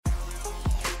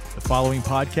The following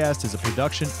podcast is a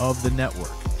production of the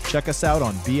network. Check us out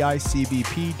on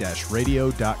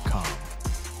bicbp-radio.com.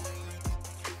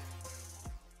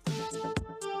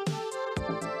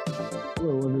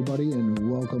 Hello, everybody,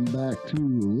 and welcome back to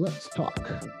Let's Talk,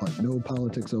 but No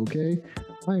Politics Okay.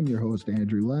 I'm your host,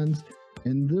 Andrew Lenz,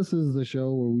 and this is the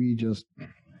show where we just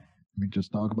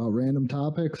talk about random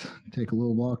topics, take a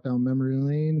little walk down memory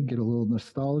lane, get a little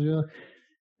nostalgia,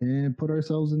 and put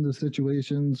ourselves into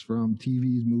situations from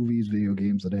TVs, movies, video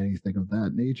games, and anything of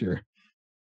that nature.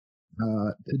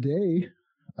 Today,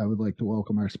 I would like to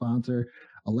welcome our sponsor,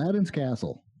 Aladdin's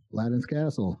Castle. Aladdin's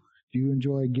Castle. Do you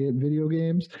enjoy video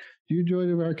games? Do you enjoy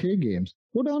the arcade games?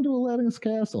 Go down to Aladdin's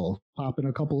Castle, pop in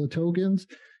a couple of tokens,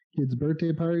 kids'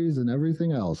 birthday parties, and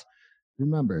everything else.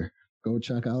 Remember, go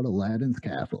check out Aladdin's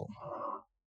Castle.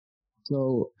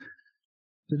 So,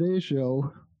 today's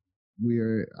show,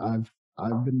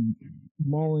 I've been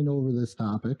mulling over this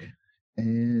topic,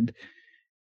 and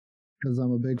because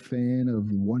I'm a big fan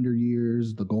of Wonder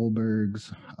Years, The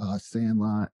Goldbergs,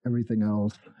 Sandlot, everything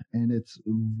else, and it's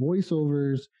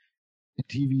voiceovers,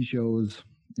 TV shows,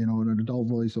 an adult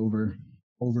voiceover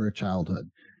over a childhood.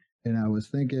 And I was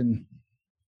thinking,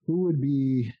 who would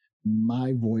be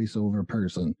my voiceover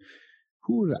person?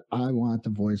 Who would I want to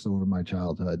voice over my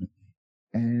childhood?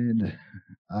 And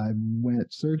I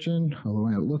went searching, I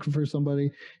went looking for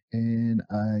somebody, and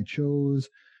I chose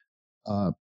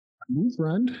a new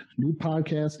friend, new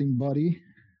podcasting buddy,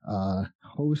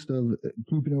 host of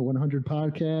Keeping It 100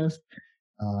 podcast.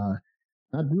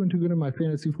 Not doing too good in my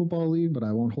fantasy football league, but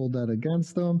I won't hold that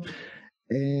against them.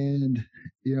 And,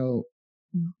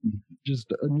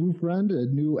 just a new friend, a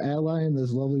new ally in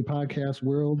this lovely podcast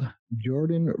world,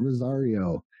 Jordan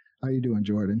Rosario. How you doing,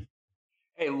 Jordan?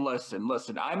 Hey, listen,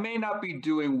 I may not be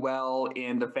doing well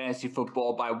in the Fantasy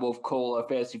Football by Wolf Cola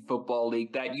Fantasy Football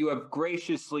League that you have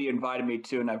graciously invited me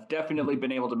to, and I've definitely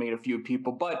been able to meet a few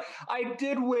people, but I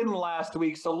did win last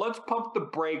week, so let's pump the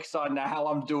brakes on how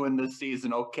I'm doing this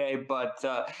season, okay? But,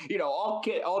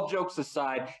 all jokes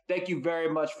aside, thank you very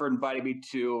much for inviting me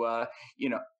to,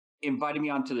 inviting me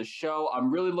onto the show.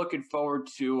 I'm really looking forward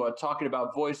to talking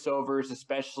about voiceovers,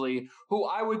 especially who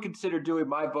I would consider doing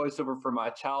my voiceover for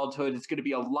my childhood. It's going to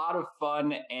be a lot of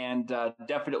fun, and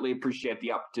definitely appreciate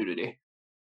the opportunity.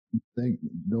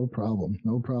 No problem.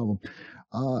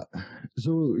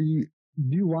 So do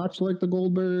you watch like the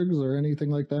Goldbergs or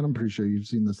anything like that? I'm pretty sure you've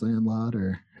seen The Sandlot,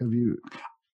 or have you?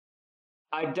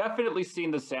 I've definitely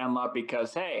seen The Sandlot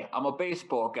because, hey, I'm a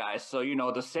baseball guy. So,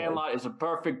 The Sandlot is a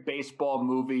perfect baseball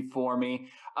movie for me.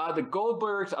 The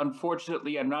Goldbergs,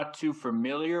 unfortunately, I'm not too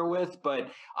familiar with, but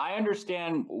I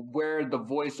understand where the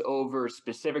voiceover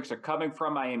specifics are coming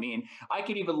from. I mean, I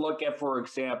could even look at, for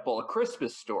example, A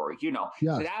Christmas Story. Yes.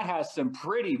 That has some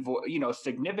pretty,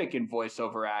 significant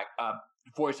voiceover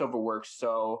work.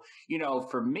 So,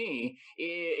 for me,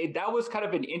 that was kind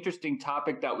of an interesting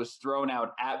topic that was thrown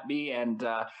out at me. And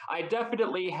I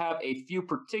definitely have a few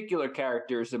particular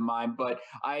characters in mind, but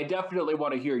I definitely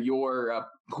want to hear your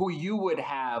who you would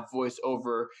have voice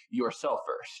over yourself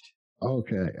first.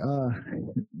 Okay.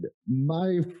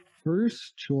 My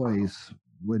first choice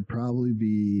would probably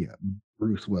be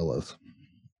Bruce Willis.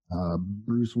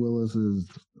 Bruce Willis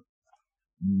is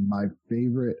my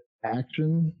favorite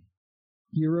action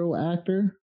hero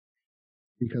actor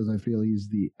because I feel he's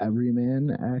the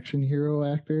everyman action hero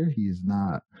actor. He's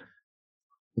not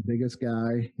the biggest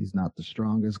guy, he's not the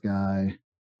strongest guy,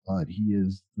 but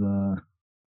he's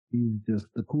just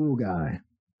the cool guy.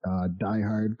 Die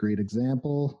Hard, great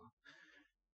example.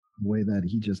 The way that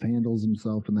he just handles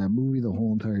himself in that movie the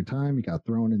whole entire time. He got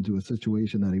thrown into a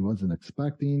situation that he wasn't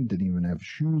expecting, didn't even have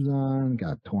shoes on,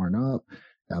 got torn up,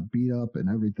 got beat up, and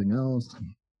everything else.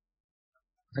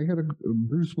 I got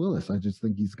Bruce Willis. I just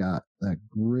think he's got that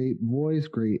great voice,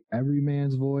 great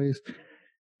everyman's voice,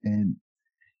 and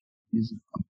he's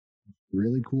a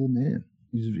really cool man.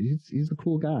 He's a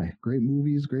cool guy. Great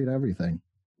movies, great everything.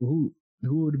 Who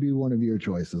would be one of your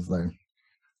choices there?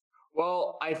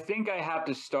 Well, I think I have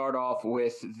to start off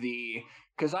with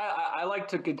because I like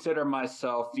to consider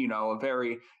myself, a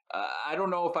very, I don't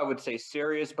know if I would say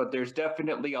serious, but there's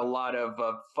definitely a lot of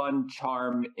fun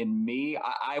charm in me.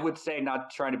 I would say,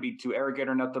 not trying to be too arrogant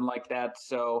or nothing like that.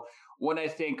 So when I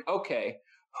think, okay,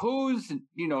 who's,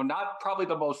 not probably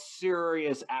the most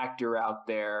serious actor out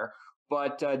there,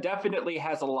 but definitely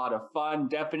has a lot of fun,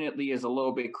 definitely is a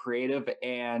little bit creative.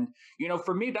 And,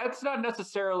 for me, that's not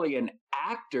necessarily an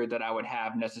actor that I would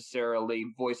have necessarily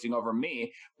voicing over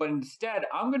me, but instead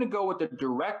I'm going to go with the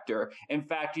director. In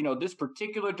fact, this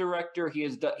particular director,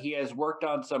 he has worked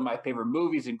on some of my favorite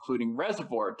movies, including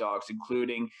Reservoir Dogs,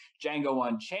 including Django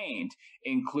Unchained,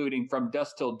 including From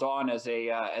Dusk Till Dawn as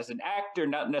an actor,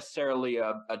 not necessarily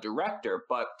a director.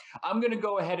 But I'm going to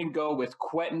go ahead and go with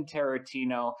Quentin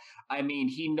Tarantino. I mean,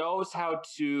 he knows how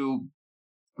to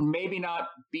maybe not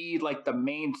be like the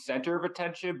main center of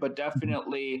attention, but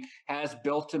definitely has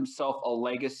built himself a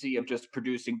legacy of just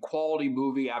producing quality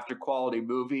movie after quality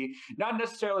movie, not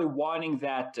necessarily wanting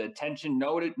that attention,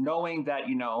 knowing that,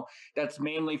 that's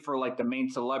mainly for like the main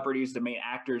celebrities, the main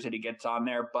actors that he gets on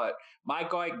there. But my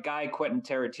guy Quentin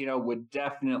Tarantino would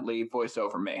definitely voice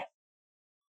over me.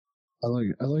 I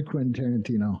like Quentin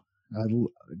Tarantino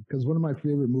because one of my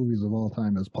favorite movies of all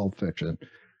time is Pulp Fiction.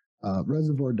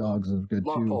 Reservoir Dogs is good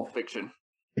Love too. Pulp Fiction.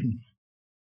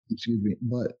 Excuse me,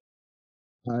 but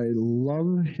I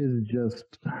love his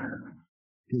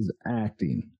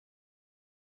acting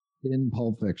in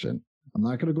Pulp Fiction. I'm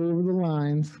not going to go over the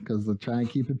lines because I'm trying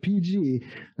to keep it PG.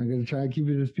 I'm going to try to keep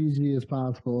it as PG as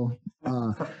possible.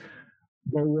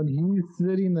 But when he's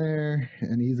sitting there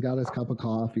and he's got his cup of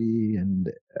coffee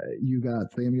and you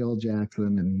got Samuel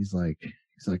Jackson and he's like,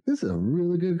 this is a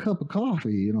really good cup of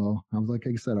coffee, I was like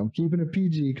I said, I'm keeping it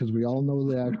PG because we all know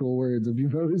the actual words if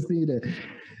you've ever seen it.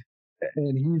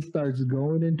 And he starts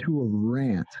going into a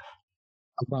rant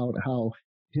about how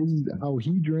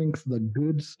he drinks the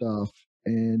good stuff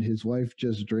and his wife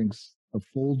just drinks the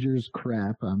Folgers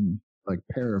crap. I'm like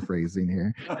paraphrasing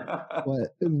here,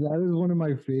 but that is one of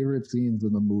my favorite scenes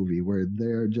in the movie where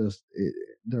they're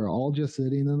all just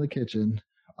sitting in the kitchen.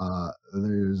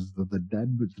 There's the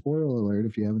dead, spoiler alert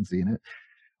if you haven't seen it.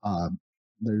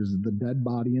 There's the dead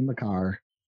body in the car.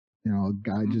 A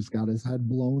guy just got his head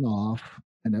blown off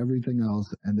and everything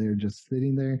else. And they're just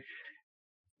sitting there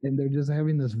and they're just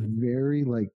having this very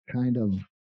like kind of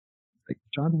like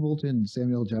John Travolta and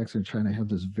Samuel Jackson trying to have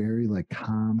this very like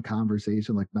calm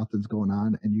conversation, like nothing's going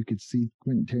on. And you could see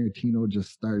Quentin Tarantino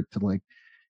just start to like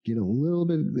get a little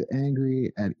bit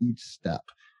angry at each step.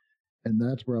 And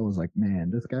that's where I was like, man,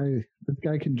 this guy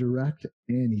can direct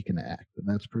and he can act. And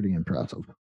that's pretty impressive.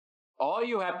 All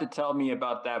you have to tell me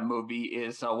about that movie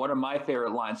is one of my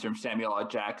favorite lines from Samuel L.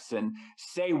 Jackson,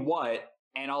 "Say what?"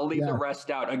 And I'll leave the rest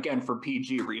out again for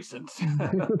PG reasons.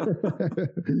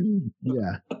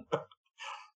 Yeah.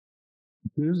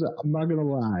 I'm not going to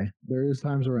lie. There is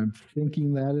times where I'm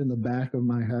thinking that in the back of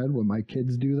my head when my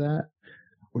kids do that,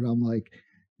 when I'm like,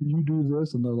 can you do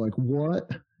this? And they're like, what?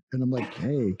 And I'm like,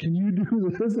 hey, can you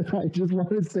do this? And I just want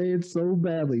to say it so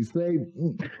badly. Say,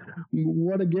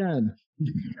 what again?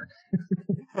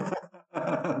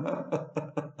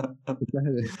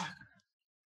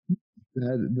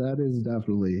 That is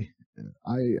definitely,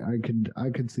 I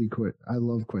could see I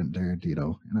love Quentin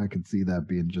Tarantino, and I could see that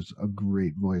being just a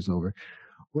great voiceover.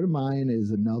 One of mine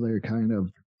is another kind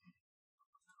of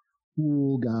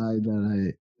cool guy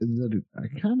that I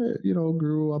kind of,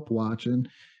 grew up watching.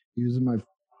 He was my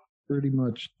pretty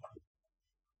much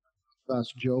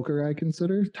best Joker, I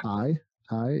consider. Ty,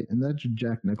 and that's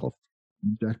Jack Nicklaus.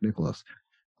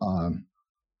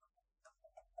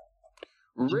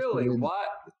 Really?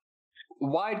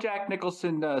 Why Jack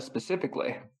Nicholson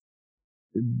specifically?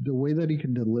 The way that he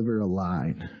can deliver a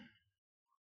line.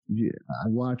 Yeah, I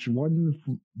watched one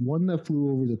that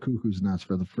flew over the cuckoo's nest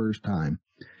for the first time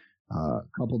a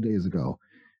couple days ago,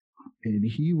 and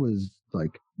he was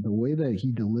like, the way that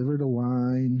he delivered a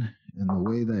line and the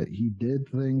way that he did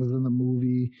things in the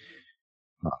movie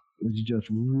was just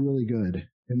really good.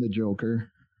 And the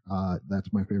Joker,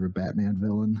 that's my favorite Batman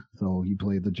villain, so he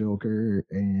played the Joker,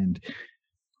 and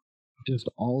just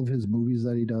all of his movies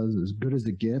that he does, as good as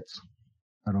it gets.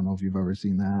 I don't know if you've ever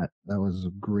seen that. That was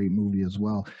a great movie as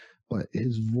well. But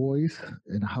his voice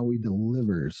and how he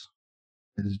delivers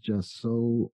is just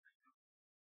so.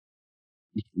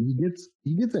 He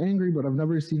gets angry, but I've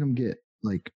never seen him get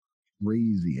like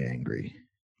crazy angry.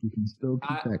 He can still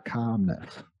keep that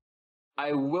calmness.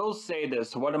 I will say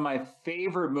this, one of my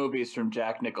favorite movies from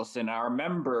Jack Nicholson, I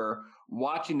remember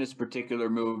watching this particular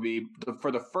movie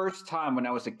for the first time when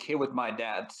I was a kid with my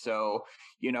dad. So,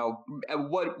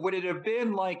 what would it have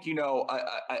been like,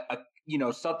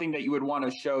 something that you would want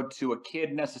to show to a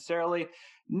kid necessarily?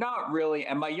 Not really.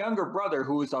 And my younger brother,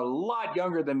 who is a lot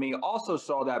younger than me, also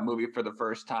saw that movie for the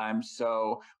first time.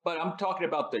 So, but I'm talking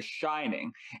about The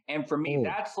Shining. And for me,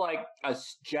 that's like a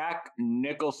Jack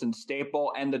Nicholson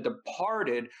staple. And The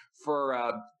Departed,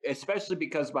 for especially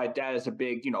because my dad is a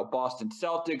big, Boston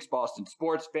Celtics, Boston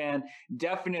sports fan.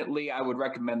 Definitely, I would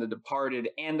recommend The Departed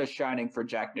and The Shining for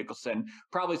Jack Nicholson.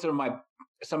 Probably some of my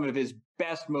some of his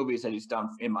best movies that he's done,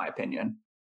 in my opinion.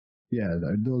 Yeah,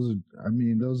 those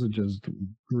are just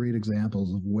great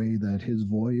examples of way that his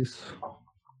voice,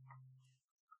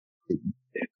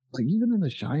 like even in The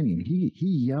Shining, he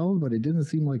yelled, but it didn't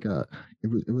seem like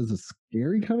it was a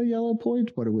scary kind of yellow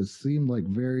point, but it seemed like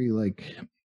very like,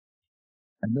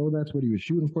 I know that's what he was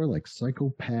shooting for, like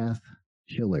psychopath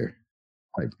killer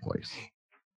type voice.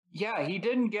 Yeah, he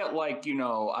didn't get like,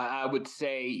 I would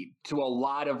say to a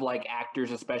lot of like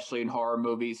actors, especially in horror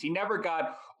movies, he never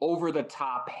got over the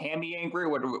top hammy angry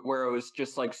where it was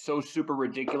just like so super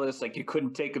ridiculous, like you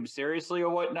couldn't take him seriously or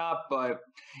whatnot. But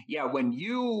yeah, when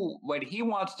he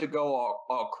wants to go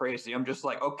all crazy, I'm just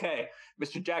like, okay,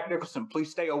 Mr. Jack Nicholson,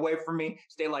 please stay away from me.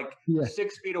 Stay like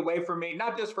 6 feet away from me,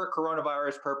 not just for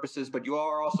coronavirus purposes, but you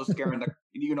are also scaring the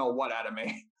what out of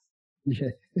me. Yeah,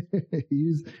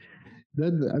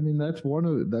 that's one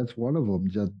of them.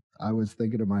 Just I was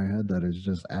thinking in my head that it's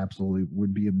just absolutely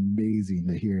would be amazing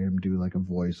to hear him do like a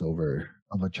voiceover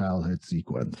of a childhood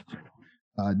sequence.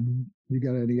 You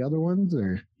got any other ones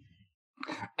or?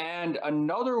 And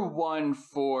another one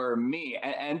for me,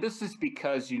 and this is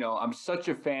because, I'm such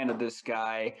a fan of this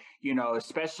guy,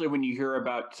 especially when you hear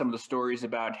about some of the stories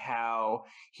about how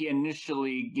he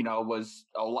initially, was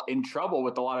in trouble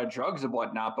with a lot of drugs and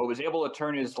whatnot, but was able to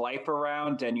turn his life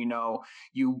around. And,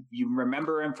 you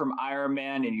remember him from Iron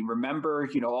Man, and you remember,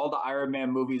 all the Iron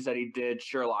Man movies that he did,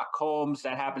 Sherlock Holmes,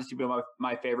 that happens to be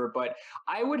my favorite. But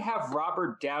I would have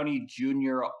Robert Downey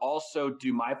Jr. also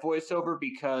do my voiceover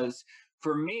because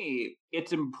for me,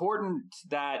 it's important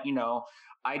that,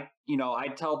 I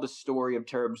tell the story in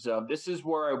terms of this is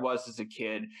where I was as a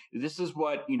kid. This is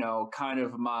what, kind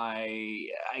of my,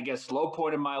 I guess, low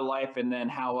point in my life. And then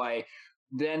how I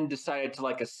then decided to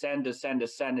like ascend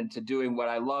into doing what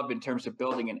I love in terms of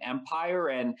building an empire.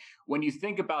 And when you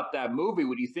think about that movie,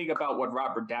 when you think about what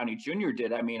Robert Downey Jr.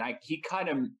 did, I mean, he kind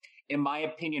of, in my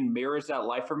opinion, mirrors that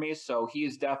life for me. So he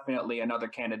is definitely another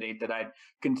candidate that I'd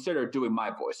consider doing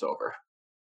my voiceover.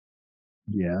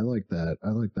 Yeah, I like that. I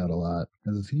like that a lot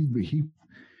because he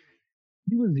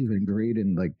was even great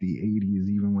in like the 80s,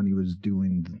 even when he was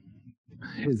doing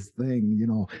his thing.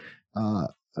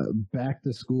 Back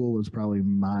to School was probably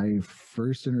my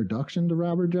first introduction to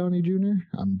Robert Downey Jr.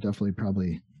 I'm definitely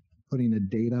probably putting a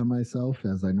date on myself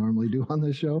as I normally do on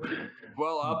this show.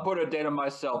 Well, I'll put a date on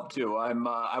myself too.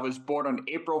 I was born on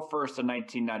April 1st of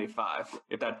 1995.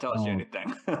 If that tells you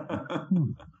anything.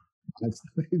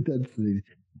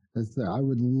 I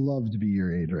would love to be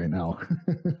your age right now.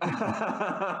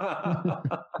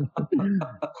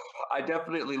 I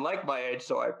definitely like my age,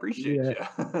 so I appreciate you.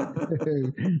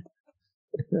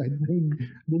 I think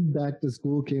Back to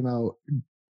School came out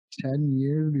 10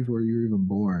 years before you were even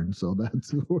born, so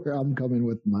that's where I'm coming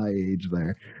with my age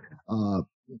there.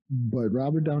 But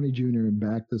Robert Downey Jr. in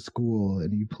Back to School,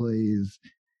 and he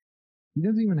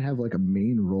doesn't even have like a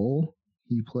main role.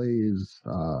 He plays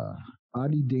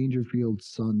Rodney Dangerfield's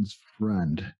son's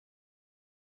friend,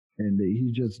 and he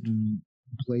just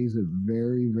plays it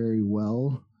very, very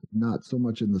well. Not so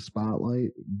much in the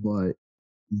spotlight, but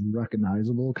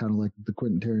recognizable, kind of like the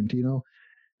Quentin Tarantino.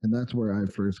 And that's where I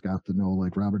first got to know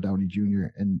like Robert Downey Jr.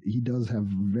 And he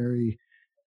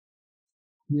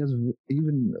has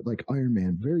even like Iron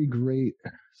Man, very great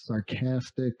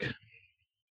sarcastic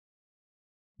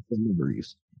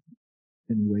deliveries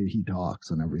in the way he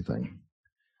talks and everything.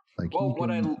 Like, well, what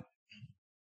I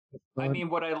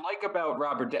like about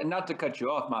Robert, not to cut you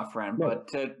off, my friend, but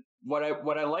what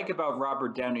I like about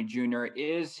Robert Downey Jr.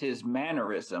 is his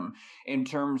mannerism in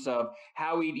terms of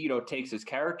how he, takes his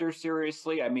character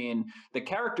seriously. I mean, the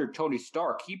character Tony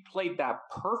Stark, he played that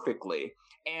perfectly.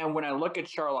 And when I look at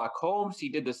Sherlock Holmes, he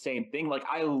did the same thing. Like,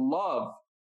 I love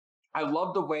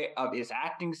the way of his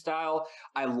acting style.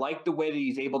 I like the way that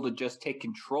he's able to just take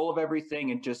control of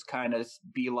everything and just kind of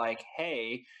be like,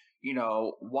 hey,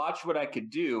 watch what I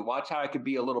could do. Watch how I could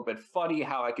be a little bit funny,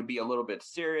 how I could be a little bit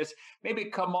serious, maybe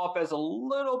come off as a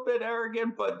little bit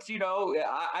arrogant, but,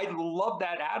 I love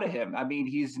that out of him. I mean,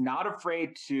 he's not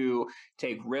afraid to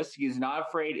take risks. He's not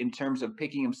afraid in terms of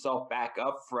picking himself back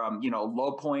up from,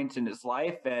 low points in his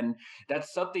life. And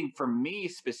that's something for me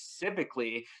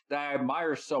specifically that I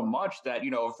admire so much that,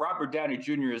 if Robert Downey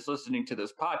Jr. is listening to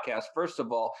this podcast, first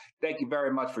of all, thank you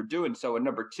very much for doing so. And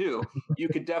number two, you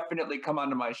could definitely come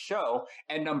onto my show.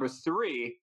 And number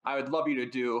three, I would love you to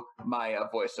do my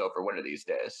voiceover one of these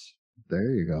days.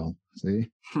 There you go. See,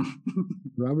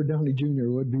 Robert Downey Jr.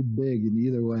 would be big in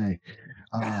either way.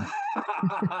 I'm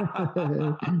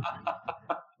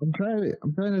trying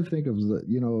to think of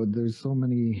there's so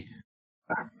many.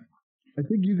 I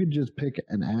think you could just pick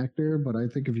an actor, but I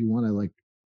think if you want to like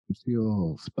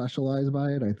feel specialized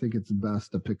by it, I think it's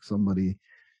best to pick somebody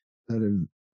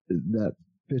that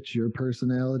fits your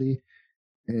personality.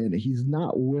 And he's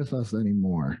not with us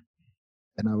anymore.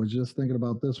 And I was just thinking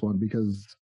about this one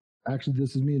because actually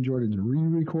this is me and Jordan's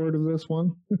re-record of this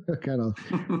one. Kind of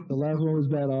the last one was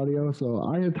bad audio, so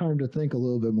I had time to think a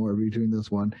little bit more between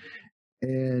this one.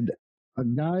 And a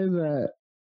guy that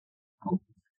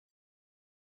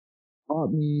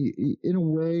taught me in a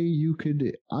way you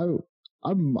could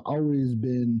I'm always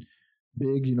been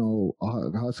big,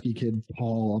 a husky kid,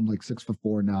 tall. I'm like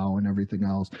 6'4" now and everything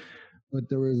else. But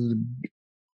there was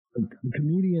a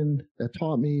comedian that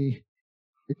taught me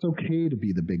it's okay to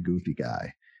be the big goofy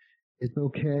guy. It's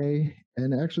okay.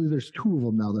 And actually there's two of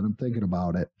them now that I'm thinking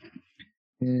about it.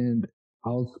 And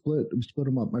I'll split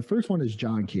them up. My first one is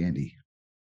John Candy.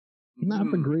 Not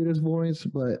the greatest voice,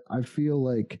 but I feel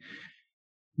like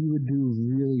he would do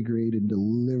really great in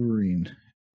delivering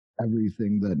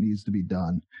everything that needs to be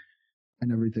done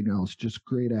and everything else. Just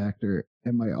great actor.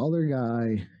 And my other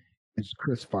guy is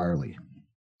Chris Farley.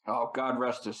 Oh, God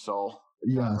rest his soul.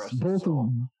 Yes, both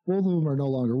of them are no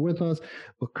longer with us,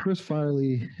 but Chris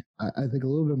Farley, I think a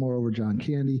little bit more over John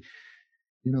Candy.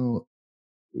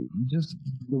 Just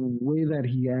the way that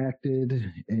he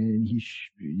acted, and he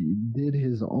did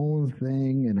his own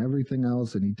thing and everything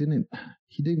else, and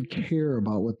he didn't care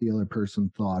about what the other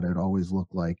person thought. It always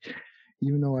looked like,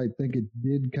 even though I think it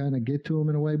did kind of get to him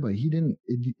in a way, but he didn't.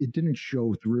 It didn't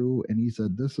show through, and he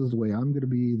said, "This is the way I'm going to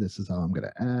be. This is how I'm going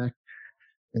to act."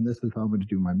 And this is how I'm going to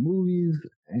do my movies.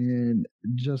 And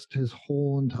just his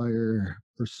whole entire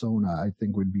persona, I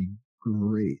think, would be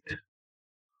great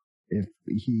if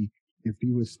he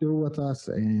was still with us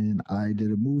and I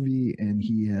did a movie and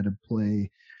he had to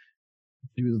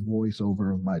do the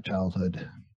voiceover of my childhood.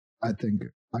 I think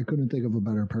I couldn't think of a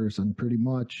better person, pretty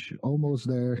much almost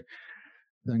there,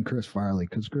 than Chris Farley,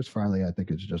 because Chris Farley, I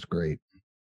think, is just great.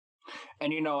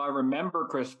 And, I remember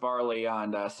Chris Farley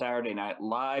on Saturday Night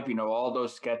Live, all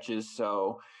those sketches.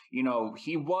 So,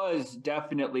 he was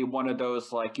definitely one of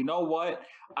those, like, you know what?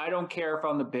 I don't care if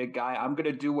I'm the big guy. I'm going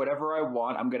to do whatever I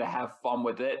want. I'm going to have fun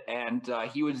with it. And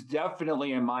he was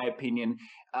definitely, in my opinion,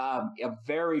 a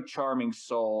very charming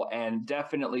soul, and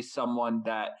definitely someone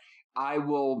that I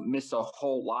will miss a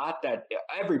whole lot, that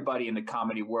everybody in the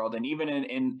comedy world and even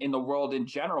in the world in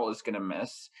general is going to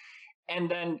miss. And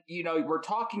then, we're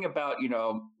talking about,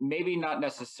 maybe not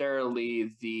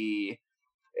necessarily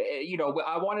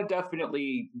I want to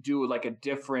definitely do like a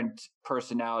different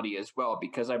personality as well,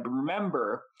 because I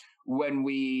remember when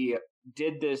we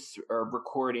did this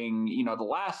recording, the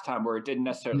last time where it didn't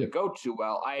necessarily go too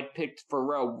well, I had picked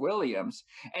Pharrell Williams,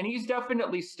 and he's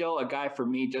definitely still a guy for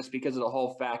me just because of the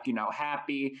whole fact,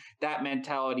 happy, that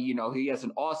mentality, he has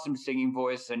an awesome singing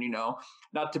voice, and,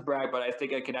 not to brag, but I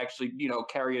think I could actually,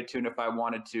 carry a tune if I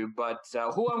wanted to. But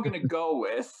who I'm going to go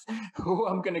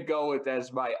with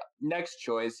as my next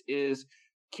choice is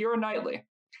Keira Knightley.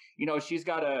 She's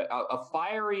got a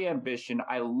fiery ambition.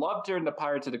 I loved her in the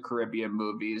Pirates of the Caribbean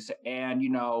movies. And,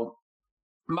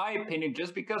 my opinion,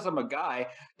 just because I'm a guy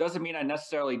doesn't mean I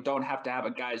necessarily don't have to have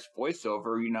a guy's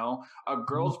voiceover. A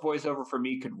girl's voiceover for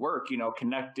me could work,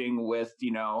 connecting with,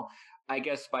 I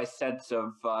guess by sense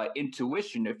of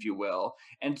intuition, if you will.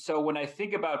 And so when I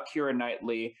think about Keira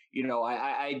Knightley,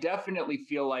 I definitely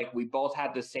feel like we both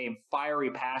had the same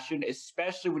fiery passion,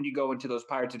 especially when you go into those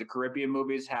Pirates of the Caribbean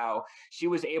movies, how she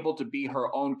was able to be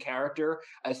her own character,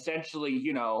 essentially,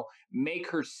 make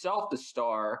herself the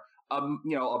star.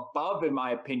 Above, in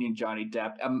my opinion, Johnny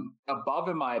Depp, above,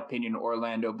 in my opinion,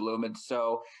 Orlando Bloom. And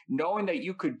so knowing that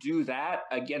you could do that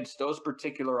against those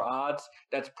particular odds,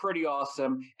 that's pretty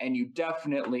awesome. And you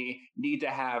definitely need to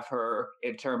have her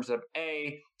in terms of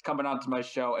A, coming onto my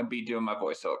show, and B, doing my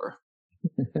voiceover.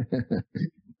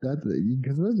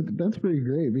 That's pretty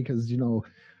great because,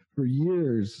 for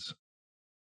years,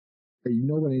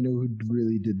 nobody knew who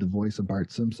really did the voice of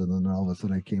Bart Simpson. And then all of a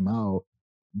sudden it came out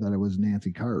that it was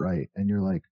Nancy Cartwright, and you're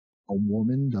like, a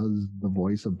woman does the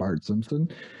voice of Bart Simpson?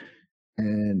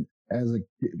 And as a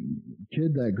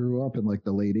kid that grew up in like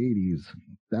the late 80s,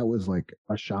 that was like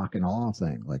a shock and awe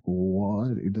thing. Like,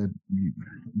 what?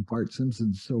 Bart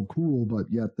Simpson's so cool, but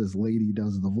yet this lady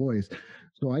does the voice.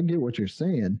 So I get what you're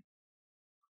saying.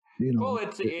 Well,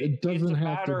 it doesn't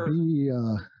have to be.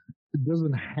 It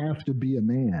doesn't have to be a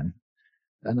man,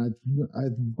 and I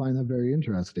find that very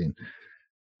interesting.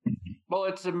 Well,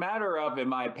 it's a matter of, in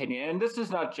my opinion, and this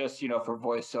is not just, for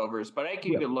voiceovers, but I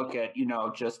can even look at,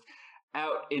 just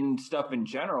out in stuff in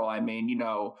general. I mean,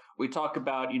 we talk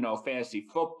about, fantasy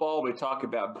football, we talk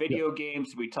about Yep. video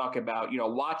games, we talk about,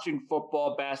 watching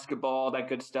football, basketball, that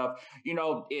good stuff.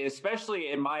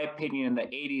 Especially in my opinion, in the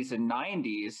 80s and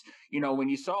 90s, when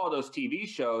you saw those TV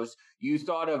shows, you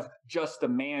thought of just the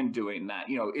man doing that.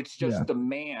 It's Yeah. just the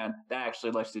man that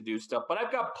actually likes to do stuff. But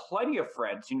I've got plenty of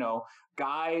friends,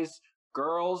 guys,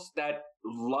 girls that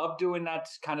love doing that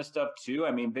kind of stuff too.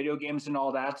 I mean, video games and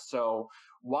all that. So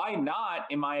why not,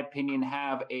 in my opinion,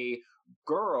 have a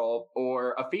girl,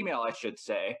 or a female, I should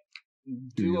say, Do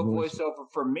do your a voice. voiceover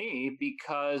for me,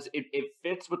 because it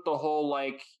fits with the whole,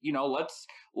 like,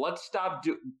 let's stop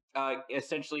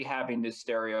essentially having these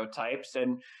stereotypes,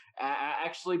 and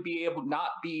actually be able, not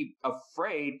be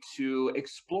afraid to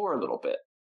explore a little bit.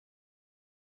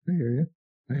 I hear you.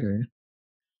 I hear you.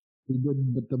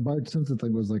 But the Bart Simpson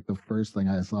thing was like the first thing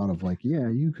I thought of. Like, yeah,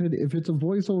 you could, if it's a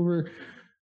voiceover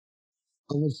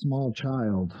of a small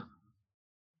child,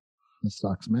 the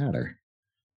sucks matter,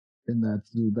 and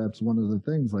that's one of the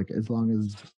things. Like, as long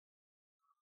as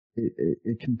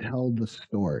it can tell the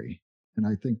story, and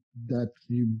I think that's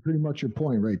you pretty much your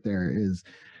point right there. Is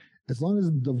as long as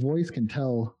the voice can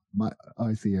tell my. Oh,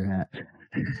 I see your hat.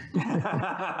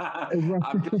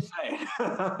 I'm just saying.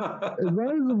 As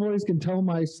long as the voice can tell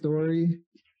my story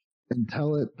and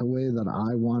tell it the way that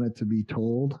I want it to be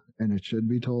told, and it should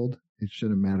be told, it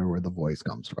shouldn't matter where the voice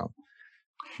comes from.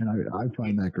 And I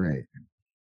find that great.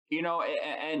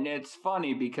 And it's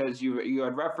funny because you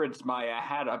had referenced my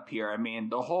hat up here. I mean,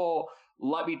 the whole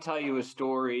 "let me tell you a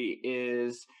story"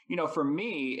 is, for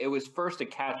me, it was first a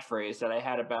catchphrase that I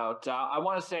had about, I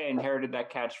want to say I inherited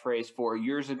that catchphrase 4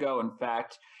 years ago. In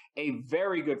fact, a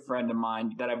very good friend of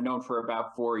mine that I've known for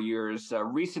about 4 years,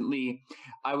 recently,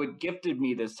 gifted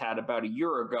me this hat about a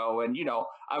year ago. And,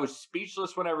 I was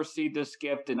speechless when I received this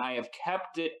gift, and I have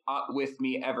kept it with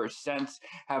me ever since.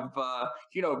 Have,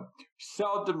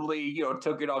 seldomly,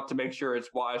 took it off to make sure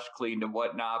it's washed, cleaned, and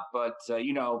whatnot. But,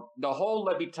 the whole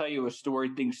 "let me tell you a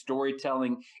story" thing,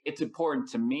 storytelling, it's important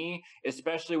to me,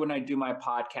 especially when I do my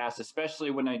podcast,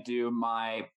 especially when I do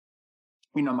my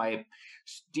my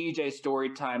DJ story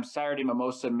time, Saturday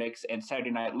mimosa mix, and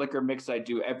Saturday night liquor mix I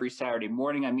do every Saturday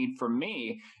morning. I mean, for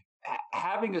me,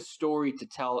 having a story to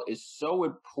tell is so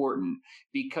important,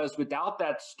 because without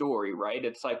that story, right,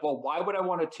 it's like, well, why would I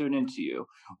want to tune into you?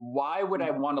 Why would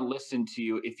I want to listen to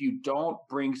you if you don't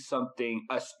bring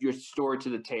your story to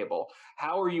the table?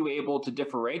 How are you able to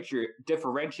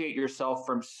differentiate yourself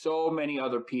from so many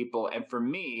other people? And for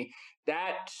me,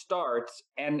 that starts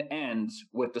and ends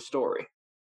with the story.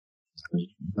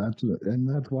 That's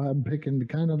why I'm picking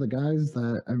kind of the guys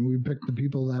that, and we picked the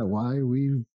people that why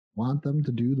we want them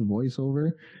to do the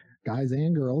voiceover, guys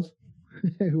and girls.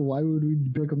 Why would we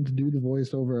pick them to do the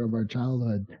voiceover of our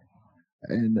childhood?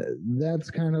 And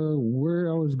that's kind of where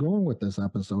I was going with this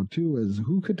episode too, is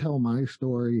who could tell my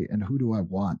story and who do I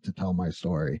want to tell my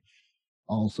story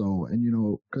also. And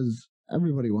because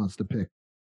everybody wants to pick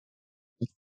a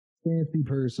fancy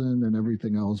person and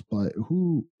everything else, but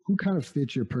who kind of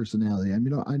fits your personality? I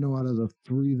mean, I know out of the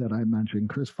three that I mentioned,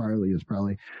 Chris Farley is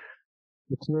probably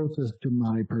the closest to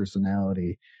my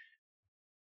personality.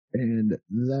 And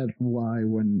that's why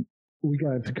when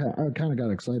I kind of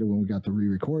got excited when we got to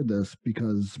re-record this,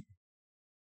 because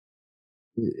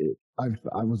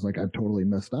I was like, I've totally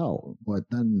missed out. But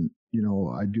then,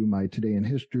 I do my Today in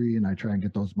History and I try and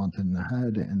get those months in the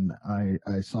head. And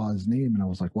I saw his name and I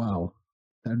was like, wow,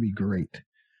 that'd be great.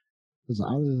 Because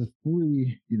out of the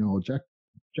three,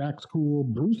 Jack's cool,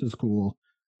 Bruce is cool,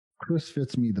 Chris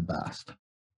fits me the best.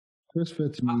 Chris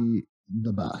fits me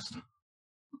the best.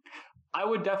 I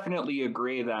would definitely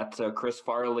agree that Chris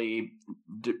Farley,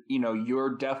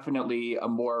 you're definitely a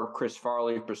more Chris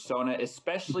Farley persona,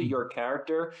 especially your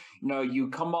character. You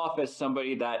come off as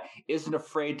somebody that isn't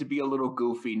afraid to be a little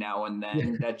goofy now and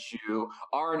then, that you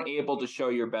aren't able to show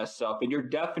your best self. And you're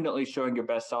definitely showing your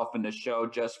best self in the show,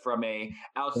 just from a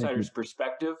outsider's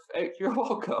perspective. You're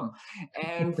welcome.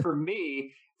 And for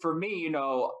me,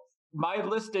 my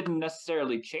list didn't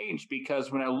necessarily change,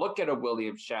 because when I look at a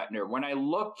William Shatner, when I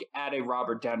look at a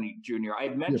Robert Downey Jr., I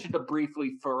mentioned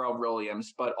briefly Pharrell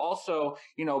Williams, but also,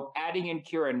 adding in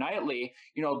Keira Knightley,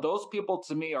 those people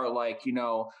to me are like,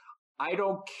 I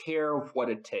don't care what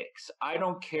it takes. I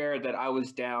don't care that I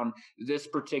was down this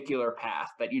particular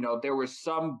path, that, there was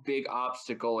some big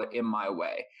obstacle in my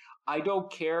way. I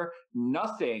don't care.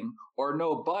 Nothing or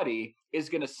nobody is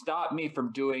going to stop me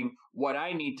from doing what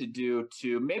I need to do.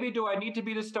 To maybe, do I need to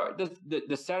be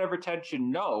the center of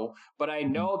attention? No, but I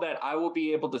know that I will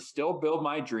be able to still build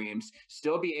my dreams,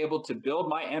 still be able to build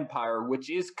my empire,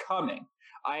 which is coming.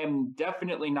 I am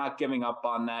definitely not giving up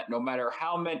on that, no matter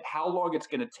how long it's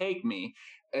going to take me.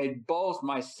 Both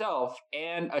myself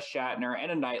and a Shatner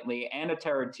and a Knightley and a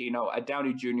Tarantino, a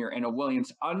Downey Jr. and a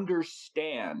Williams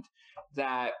understand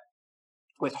that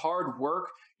with hard work,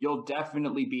 you'll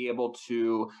definitely be able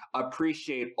to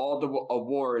appreciate all the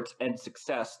awards and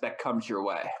success that comes your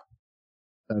way.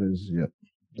 That is, yep.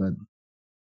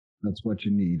 That's what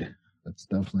you need. That's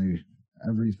definitely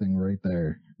everything right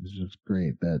there. It's just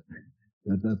great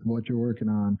that's what you're working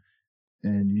on,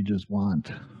 and you just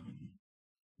want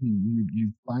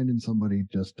you finding somebody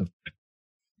just to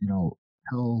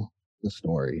tell the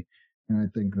story, and I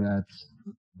think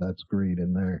that's great.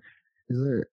 In there, is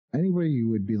there anybody you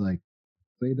would be like,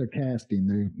 say they're casting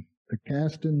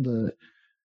the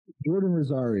Jordan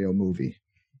Rosario movie,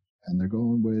 and they're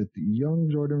going with young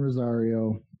Jordan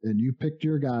Rosario, and you picked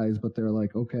your guys, but they're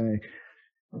like, okay,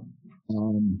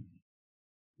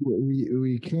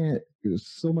 we can't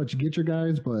so much get your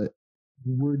guys, but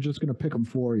we're just gonna pick them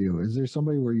for you. Is there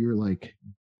somebody where you're like,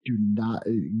 do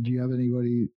you have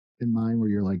anybody in mind where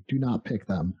you're like, do not pick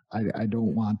them? I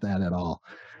don't want that at all.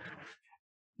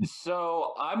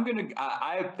 So I'm gonna.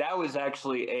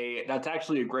 That's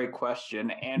actually a great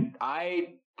question, and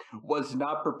I was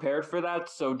not prepared for that.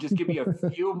 So just give me a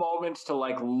few moments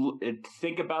to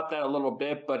think about that a little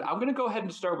bit. But I'm gonna go ahead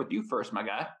and start with you first, my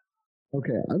guy.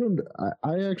 Okay,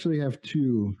 I actually have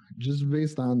two, just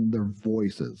based on their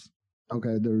voices.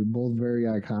 Okay, they're both very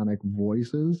iconic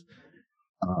voices.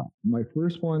 My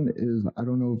first one is, I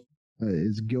don't know,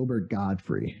 is Gilbert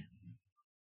Gottfried.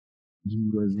 He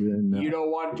was in. You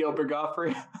don't want Gilbert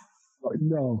Gottfried?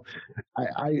 No,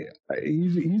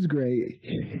 he's great.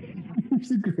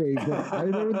 He's great, but I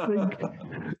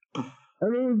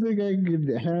don't think I could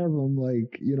have him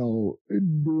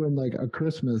doing like a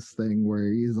Christmas thing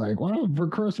where he's like, well, for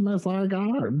Christmas I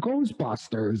got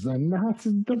Ghostbusters and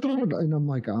and I'm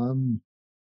like, I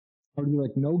would be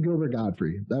like, no Gilbert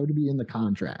Gottfried. That would be in the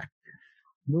contract.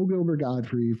 No Gilbert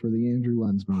Gottfried for the Andrew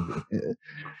Lenz movie.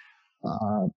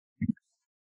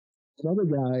 Another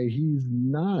guy, he's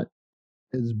not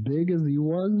as big as he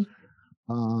was,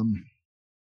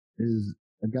 is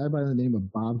a guy by the name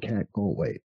of Bobcat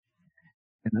Goldthwait.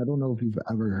 And I don't know if you've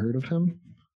ever heard of him.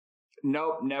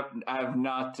 Nope, I've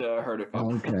not heard of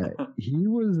him. Okay. He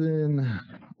was in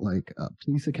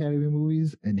Police Academy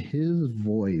movies, and his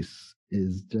voice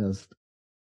is just,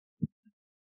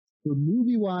 for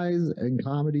movie-wise and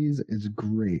comedies, is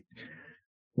great.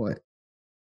 But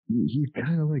he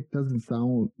kind of doesn't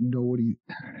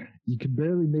you can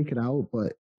barely make it out,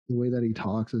 but the way that he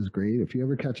talks is great. If you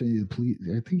ever catch any of the police,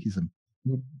 I think his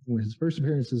first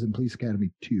appearance is in Police Academy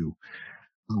 2.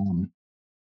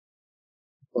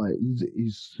 But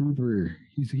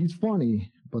he's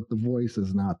funny, but the voice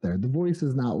is not there. The voice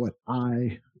is not what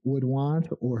I would want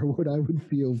or what I would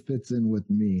feel fits in with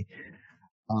me.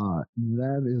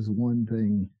 That is one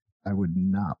thing I would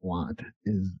not want,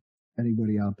 is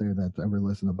anybody out there that's ever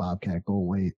listened to Bobcat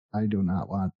Goldthwait. I do not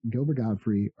want Gilbert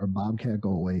Gottfried or Bobcat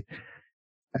Goldthwait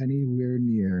anywhere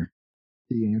near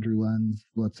the Andrew Lenz,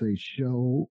 let's say,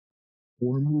 show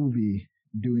or movie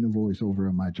doing a voiceover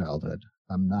in my childhood.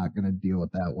 I'm not going to deal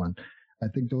with that one. I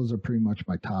think those are pretty much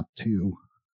my top two.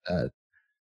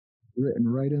 Written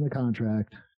right in the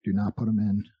contract. Do not put them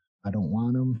in. I don't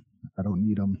want them. I don't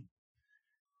need them.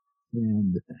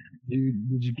 And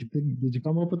did you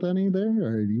come up with any there,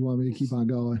 or do you want me to keep on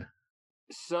going?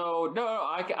 So no,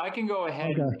 I can go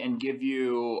ahead and give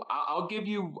you. I'll give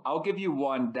you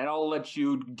one. Then I'll let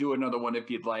you do another one if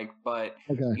you'd like. But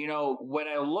when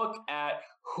I look at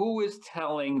who is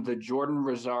telling the Jordan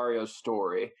Rosario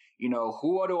story,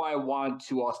 who do I want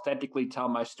to authentically tell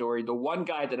my story? The one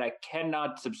guy that I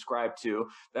cannot subscribe to,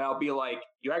 that I'll be like,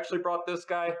 you actually brought this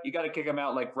guy? You got to kick him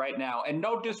out right now. And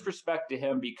no disrespect to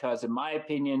him, because in my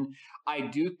opinion, I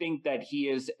do think that he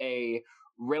is a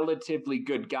relatively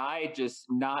good guy, just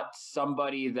not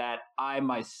somebody that I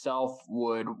myself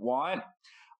would want.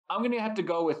 I'm going to have to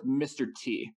go with Mr.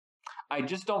 T. I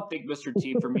just don't think Mr.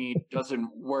 T for me doesn't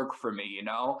work for me,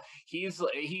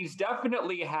 He's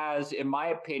definitely has, in my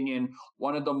opinion,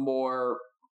 one of the more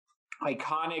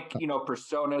iconic,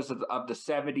 personas of the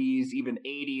 70s, even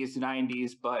 80s,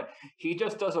 90s, but he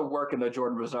just doesn't work in the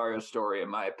Jordan Rosario story, in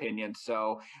my opinion.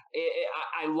 So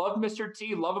I love Mr.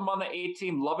 T, love him on the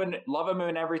A-Team, love him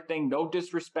in everything. No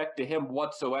disrespect to him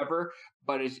whatsoever,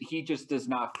 but he just does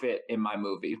not fit in my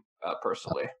movie,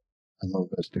 personally. I love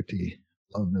Mr. T.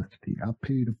 Love Mr. T. I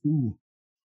pity the fool.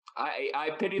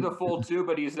 I pity the fool too,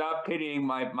 but he's not pitying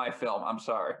my film. I'm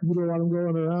sorry. You don't want him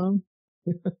going around?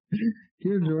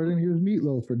 Here, Jordan, here's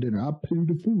meatloaf for dinner. I pay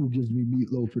the food gives me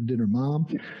meatloaf for dinner, Mom.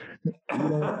 You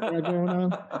know what that going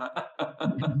on?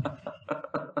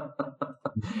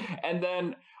 And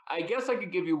then I guess I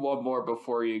could give you one more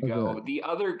before you Okay. go.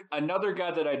 Another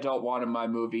guy that I don't want in my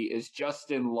movie is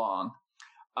Justin Long.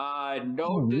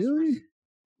 Oh, really?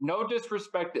 No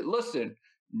disrespect. Listen,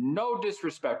 no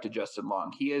disrespect to Justin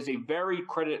Long. He is a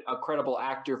credible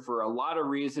actor for a lot of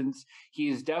reasons. He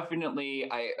is definitely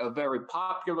a very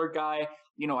popular guy.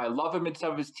 You know, I love him in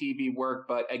some of his TV work,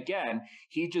 but again,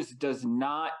 he just does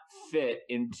not fit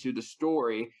into the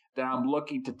story that I'm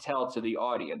looking to tell to the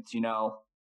audience. You know,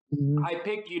 Mhm. I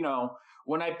pick, you know,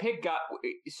 when I pick guy,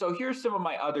 so here's some of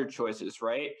my other choices,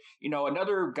 right? You know,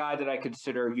 another guy that I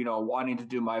consider, you know, wanting to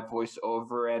do my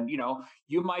voiceover, and you know,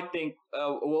 you might think,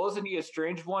 well, isn't he a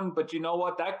strange one? But you know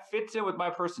what? That fits in with my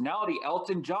personality.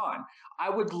 Elton John. I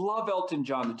would love Elton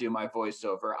John to do my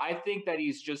voiceover. I think that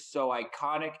he's just so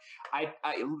iconic.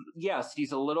 Yes,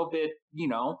 he's a little bit, you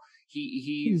know,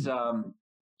 he's To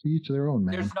each their own,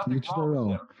 man. there's To nothing each wrong their with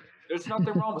own. him. There's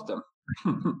nothing wrong with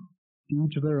him. To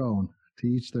each their own. To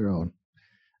each their own.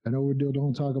 I know we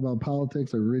don't talk about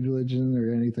politics or religion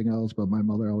or anything else, but my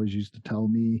mother always used to tell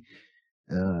me,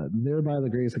 "There by the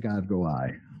grace of God go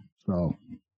I." So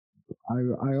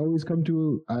I always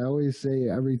I always say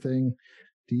everything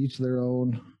to each their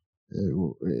own.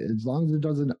 As long as it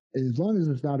doesn't, as long as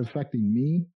it's not affecting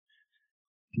me,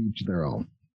 to each their own.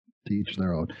 To each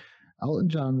their own. Elton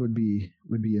John would be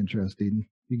interesting.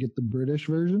 You get the British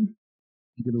version.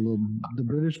 You get a little the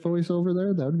British voice over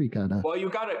there. That would be kind of. Well,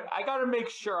 I gotta make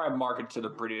sure I market to the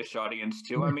British audience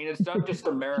too. I mean, it's not just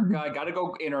America. I gotta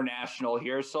go international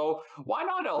here. So why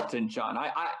not Elton John?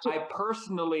 I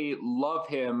personally love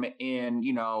him in,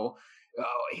 you know,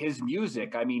 his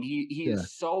music. I mean, he Yeah,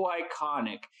 is so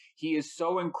iconic. He is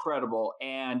so incredible.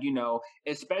 And, you know,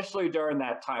 especially during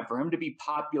that time, for him to be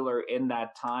popular in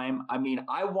that time, I mean,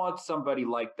 I want somebody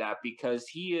like that because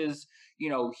he is, you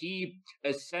know, he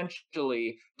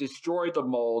essentially destroyed the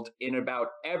mold in about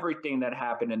everything that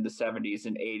happened in the 70s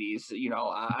and 80s. You know,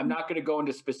 I'm not going to go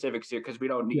into specifics here because we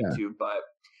don't need yeah. to,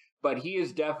 but he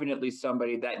is definitely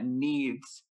somebody that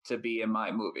needs to be in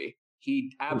my movie.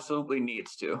 He absolutely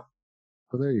needs to.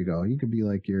 So there you go. You could be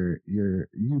like your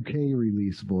UK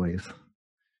release voice.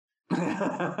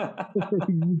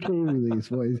 UK release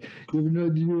voice. You ever know?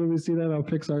 Did you ever see that how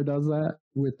Pixar does that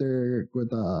with their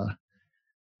with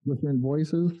different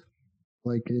voices?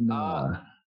 Like in uh,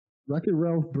 Wreck-It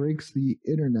Ralph breaks the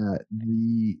internet.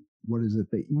 The what is it?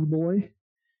 The E Boy.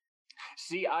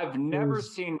 See, I've never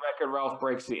There's seen Wreck-It Ralph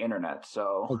Breaks the Internet,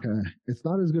 so okay. It's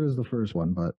not as good as the first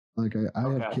one, but like I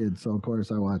have okay, kids, so of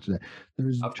course I watch it.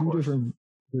 There's of two course. different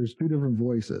there's two different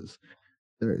voices.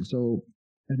 There so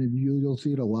and if you'll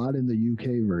see it a lot in the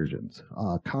UK versions.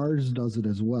 Cars does it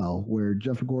as well, where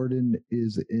Jeff Gordon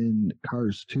is in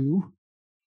Cars 2.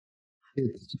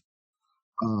 It's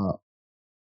uh,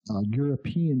 a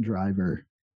European driver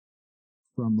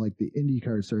from like the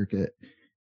IndyCar circuit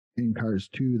in Cars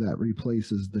 2 that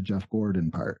replaces the Jeff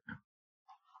Gordon part.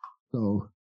 So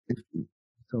if,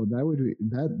 so that would be,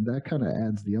 that kind of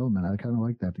adds the element. I kind of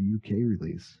like that the UK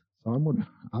release. So I'm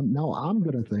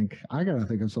gonna think I gotta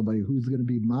think of somebody who's gonna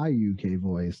be my UK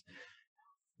voice.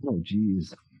 Oh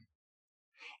geez,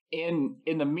 In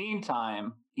the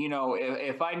meantime, you know,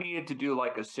 if I needed to do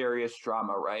like a serious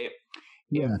drama, right?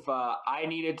 yeah, If I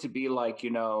needed to be like, you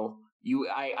know,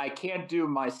 I can't do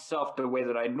myself the way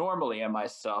that I normally am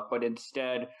myself, but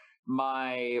instead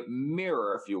my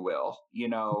mirror, if you will, you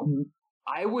know, mhm,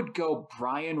 I would go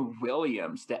Brian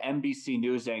Williams, the NBC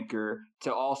News anchor,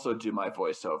 to also do my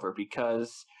voiceover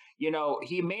because, you know,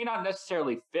 he may not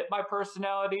necessarily fit my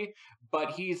personality,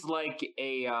 but he's like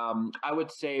I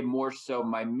would say more so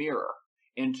my mirror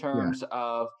in yeah. terms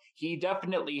of he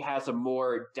definitely has a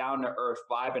more down to earth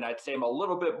vibe. And I'd say I'm a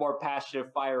little bit more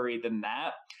passionate, fiery than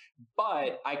that.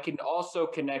 But I can also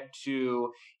connect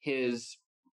to his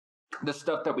the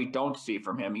stuff that we don't see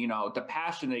from him, you know, the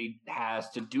passion that he has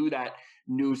to do that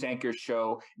news anchor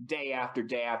show day after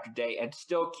day after day and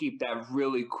still keep that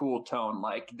really cool tone.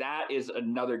 Like that is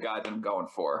another guy that I'm going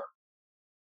for.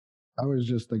 I was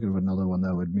just thinking of another one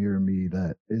that would mirror me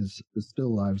that is still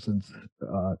alive since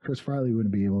Chris Farley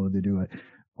wouldn't be able to do it,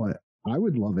 but I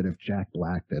would love it if Jack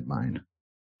Black did mine.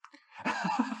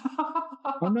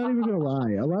 I'm not even gonna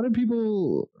lie. A lot of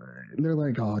people they're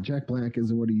like, "Oh, Jack Black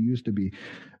isn't what he used to be."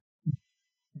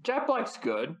 Jack Black's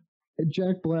good.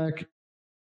 Jack Black,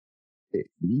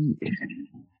 he's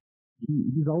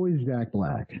always Jack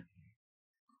Black,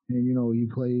 and you know he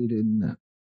played in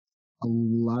a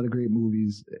lot of great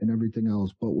movies and everything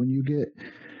else. But when you get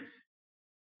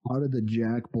out of the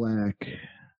Jack Black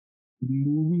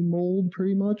movie mold,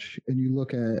 pretty much, and you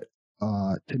look at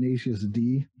Tenacious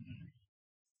D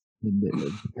and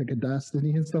the Pick of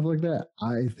Destiny and stuff like that,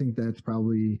 I think that's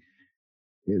probably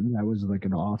that was like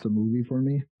an awesome movie for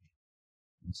me.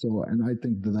 So, and I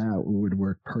think that would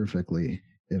work perfectly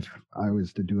if I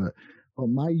was to do it. But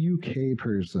my UK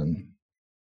person,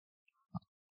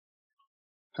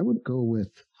 I would go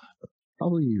with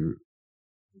probably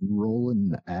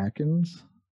Roland Atkins.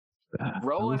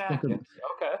 Roland Atkins.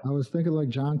 Okay. I was thinking like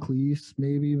John Cleese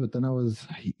maybe, but then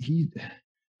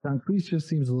John Cleese just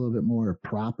seems a little bit more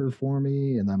proper for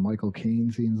me, and then Michael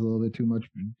Caine seems a little bit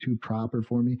too proper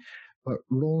for me. But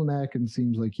Roland Atkins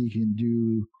seems like he can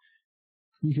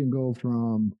go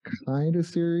from kind of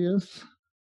serious,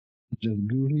 just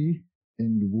goofy,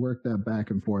 and work that back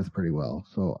and forth pretty well.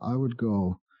 So I would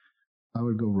go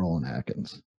Roland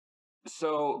Atkins.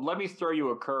 So let me throw you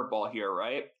a curveball here,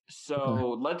 right? So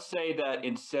Okay. let's say that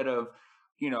instead of,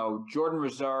 Jordan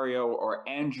Rosario or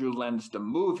Andrew Lenz the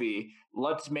movie,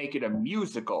 let's make it a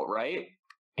musical, right?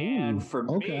 And Ooh,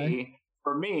 okay.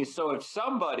 for me, so if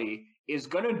somebody is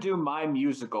going to do my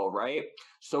musical, right?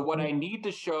 So what I need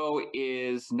to show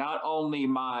is not only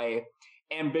my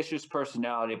ambitious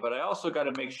personality, but I also got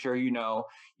to make sure, I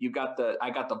got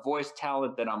the voice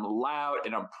talent, that I'm loud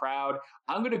and I'm proud.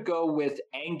 I'm going to go with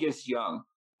Angus Young.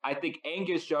 I think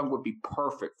Angus Young would be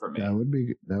perfect for me. That would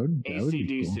be cool.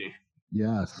 AC/DC.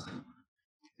 Yes.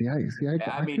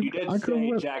 I mean, you did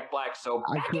say Jack Black, so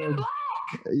back in black.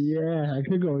 Yeah, I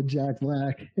could go with Jack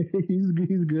Black. he's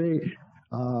great.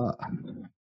 You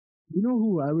know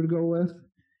who I would go with?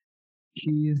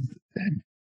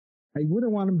 I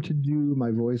wouldn't want him to do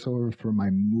my voiceover for my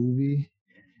movie,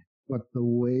 but the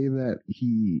way that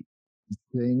he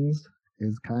sings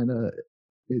is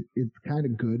it's kind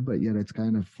of good, but yet it's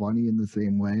kind of funny in the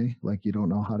same way. Like you don't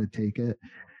know how to take it,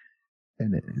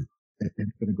 and it's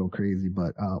gonna go crazy.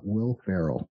 But Will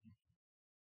Ferrell.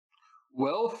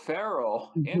 Will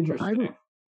Ferrell, interesting.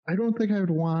 I don't think I would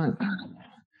want. I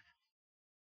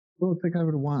don't think I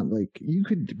would want like you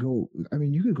could go. I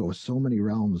mean, you could go so many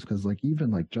realms because like even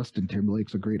like Justin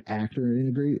Timberlake's a great actor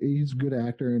and he's a good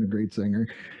actor and a great singer,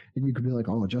 and you could be like,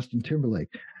 oh, Justin Timberlake.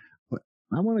 But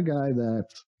I want a guy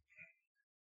that's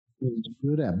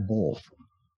good at both.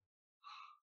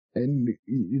 And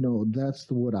that's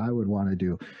what I would want to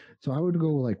do. So I would go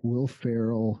like Will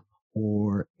Ferrell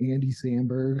or Andy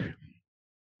Samberg.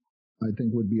 I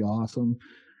think would be awesome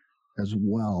as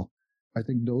well. I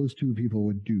think those two people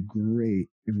would do great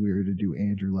if we were to do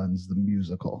Andrew Lenz the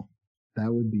musical.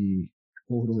 That would be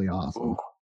totally awesome.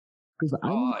 Because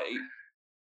I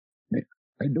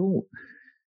don't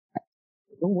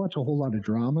watch a whole lot of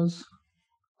dramas.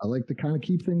 I like to kind of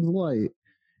keep things light.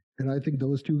 And I think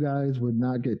those two guys would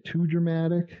not get too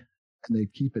dramatic and they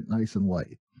keep it nice and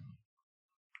light.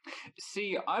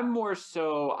 See, I'm more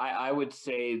so, I would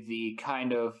say the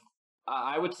kind of,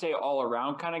 I would say all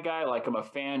around kind of guy. Like I'm a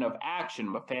fan of action,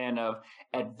 I'm a fan of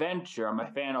adventure, I'm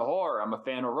a fan of horror, I'm a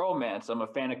fan of romance, I'm a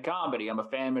fan of comedy, I'm a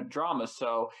fan of drama.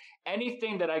 So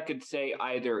anything that I could say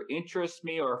either interests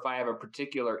me or if I have a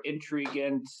particular intrigue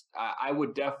in, I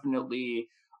would definitely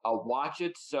watch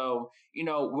it. So,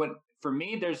 for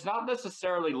me, there's not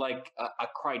necessarily like a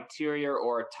criteria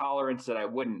or a tolerance that I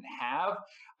wouldn't have.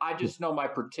 I just know my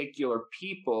particular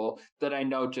people that I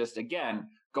know just again,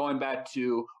 going back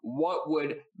to what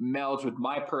would meld with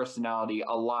my personality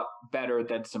a lot better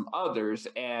than some others.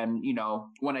 And,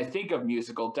 when I think of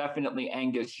musical, definitely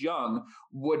Angus Young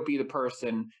would be the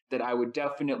person that I would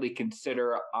definitely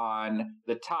consider on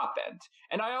the top end.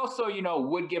 And I also,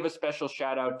 would give a special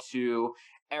shout out to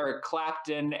Eric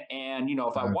Clapton. And,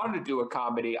 if I wanted to do a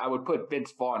comedy, I would put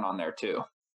Vince Vaughn on there too.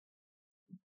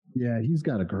 Yeah, he's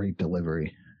got a great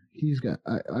delivery.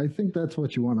 I think that's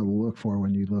what you want to look for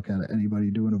when you look at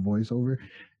anybody doing a voiceover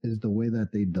is the way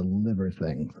that they deliver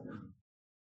things.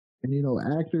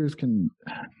 And, actors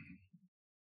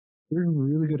they're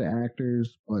really good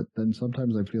actors, but then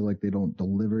sometimes I feel like they don't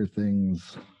deliver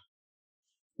things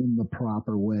in the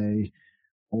proper way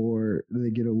or they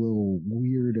get a little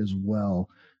weird as well.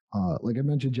 Like I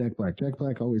mentioned, Jack Black. Jack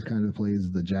Black always kind of plays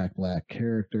the Jack Black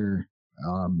character,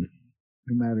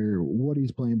 no matter what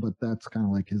he's playing, but that's kind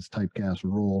of like his typecast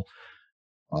role.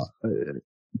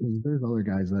 There's other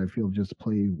guys that I feel just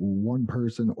play one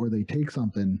person or they take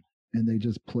something and they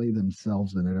just play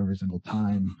themselves in it every single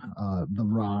time. The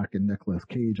Rock and Nicolas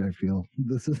Cage, I feel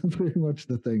this is pretty much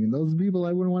the thing. And those people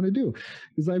I wouldn't want to do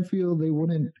because I feel they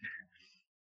wouldn't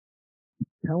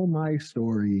tell my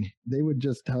story. They would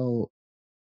just tell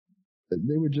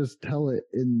it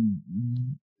in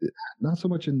not so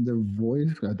much in their voice.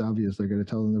 Obviously, they're going to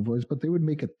tell in their voice, but they would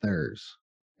make it theirs.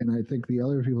 And I think the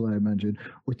other people that I mentioned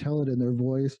would tell it in their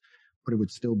voice, but it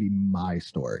would still be my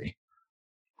story.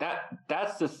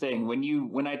 That's the thing.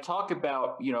 When I talk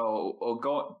about,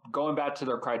 going back to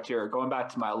their criteria, going back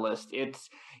to my list, it's,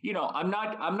 I'm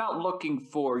not looking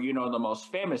for, the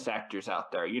most famous actors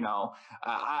out there.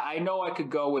 I know I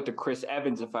could go with the Chris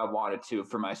Evans if I wanted to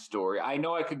for my story. I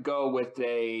know I could go with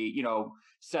a,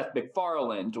 Seth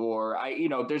MacFarlane, or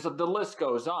the list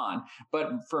goes on.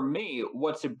 But for me,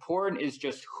 what's important is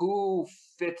just who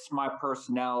fits my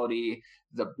personality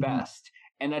the best.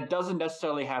 And that doesn't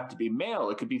necessarily have to be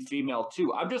male. It could be female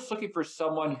too. I'm just looking for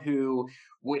someone who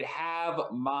would have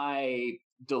my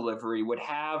delivery, would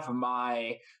have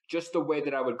my, just the way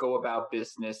that I would go about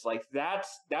business. Like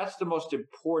that's the most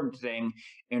important thing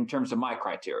in terms of my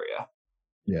criteria.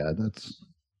 Yeah, that's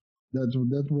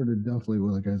what it definitely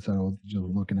was. Like I said, I was just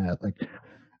looking at, like,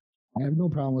 I have no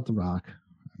problem with The Rock. I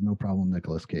have no problem with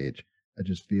Nicolas Cage. I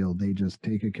just feel they just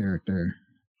take a character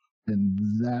and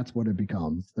that's what it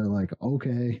becomes. They're like,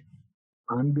 okay,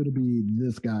 I'm going to be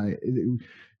this guy. You're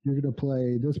going to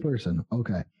play this person.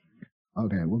 Okay.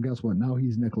 Well, guess what? Now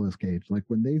he's Nicolas Cage. Like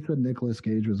when they said Nicolas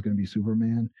Cage was going to be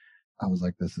Superman, I was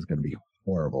like, this is going to be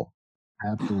horrible.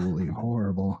 Absolutely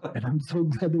horrible. And I'm so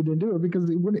glad they didn't do it, because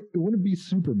it wouldn't be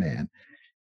Superman.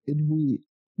 It'd be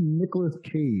Nicolas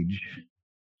Cage.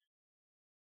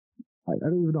 I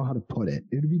don't even know how to put it.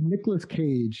 It'd be Nicolas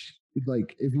Cage,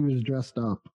 like if he was dressed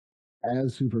up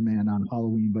as Superman on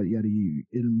Halloween, but yet in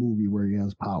a movie where he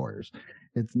has powers.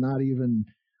 It's not even.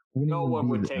 No one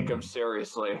would take him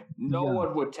seriously. No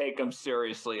one would take him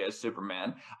seriously as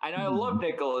Superman. And I love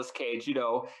Nicolas Cage,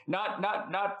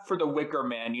 not for the Wicker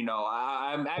Man,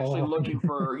 I'm actually looking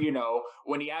for,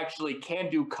 when he actually can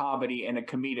do comedy in a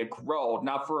comedic role,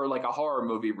 not for like a horror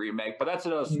movie remake, but that's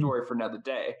another story for another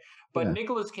day. But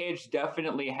Nicolas Cage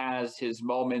definitely has his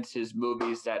moments, his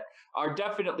movies that are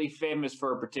definitely famous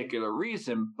for a particular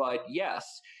reason. But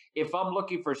yes, if I'm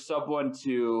looking for someone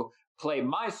to play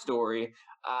my story,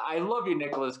 I love you,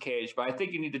 Nicolas Cage, but I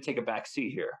think you need to take a back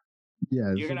seat here.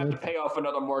 Yeah, you're gonna have to pay off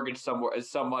another mortgage somewhere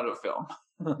as some other film.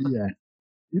 Yeah,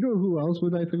 you know who else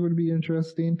I think would be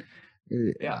interesting?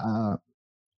 Yeah,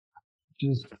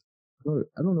 just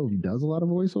I don't know if he does a lot of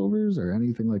voiceovers or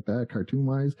anything like that, cartoon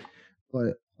wise,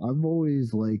 but I've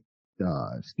always liked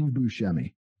Steve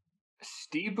Buscemi.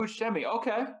 Steve Buscemi,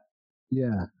 okay.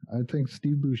 Yeah, I think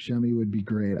Steve Buscemi would be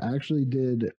great. I actually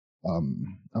did.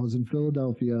 I was in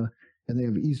Philadelphia, and they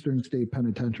have Eastern State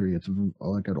Penitentiary. It's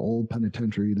like an old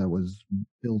penitentiary that was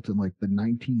built in like the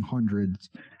 1900s,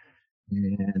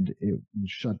 and it was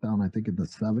shut down, I think, in the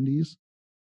 70s.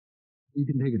 You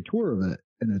can take a tour of it,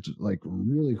 and it's like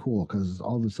really cool, because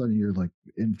all of a sudden you're like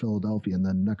in Philadelphia, and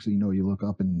then next thing you know, you look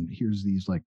up and here's these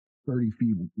like 30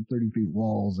 feet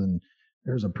walls, and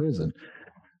there's a prison.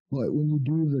 But when you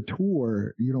do the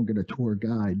tour, you don't get a tour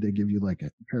guide. They give you like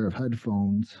a pair of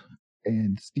headphones,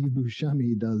 and Steve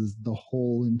Buscemi does the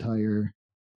whole entire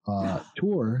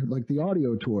tour, like the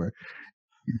audio tour.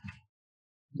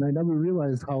 And I never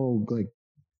realized how like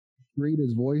great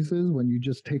his voice is when you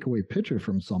just take away picture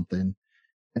from something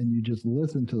and you just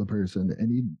listen to the person.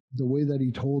 And the way that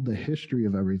he told the history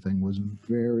of everything was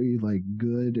very like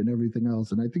good and everything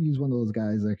else. And I think he's one of those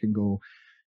guys that can go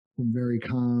from very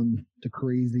calm to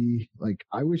crazy. Like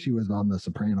I wish he was on The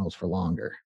Sopranos for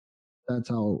longer. That's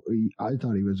how I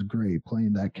thought he was great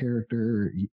playing that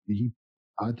character.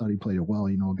 I thought he played it well.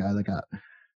 A guy that got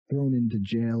thrown into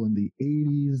jail in the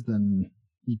 80s, then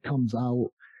he comes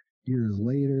out years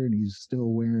later and he's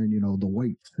still wearing, the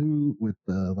white suit with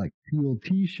the like teal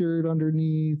t-shirt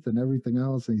underneath and everything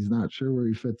else, and he's not sure where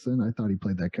he fits in. I thought he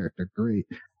played that character great.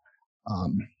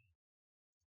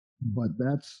 But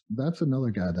that's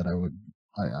another guy that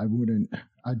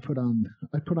I'd put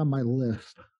on my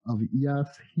list of yes,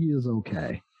 he is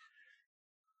okay.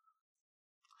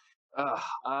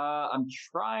 I'm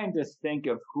trying to think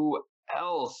of who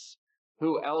else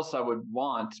I would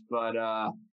want, but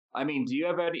I mean, do you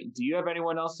have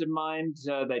anyone else in mind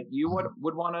that you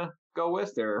would want to go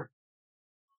with, or?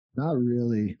 Not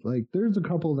really. Like, there's a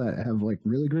couple that have like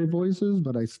really great voices,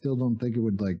 but I still don't think it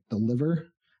would like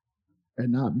deliver.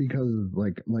 And not because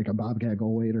like a Bobcat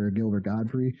Goldthwait or a Gilbert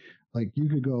Godfrey. Like you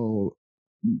could go,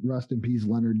 rest in peace,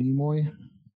 Leonard Nimoy.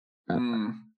 I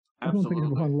don't think I'd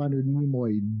want Leonard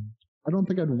Nimoy. I don't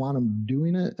think I'd want him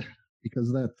doing it,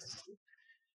 because that's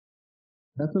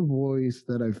a voice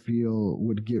that I feel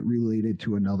would get related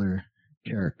to another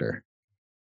character.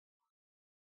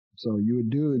 So you would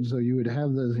do it. So you would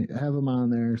have him on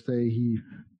there. Say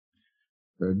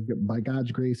by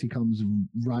God's grace, he comes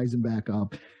rising back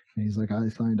up. And he's like, I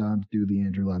signed on to do the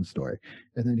Andrew Lenz story.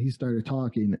 And then he started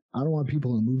talking. I don't want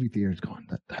people in movie theaters going,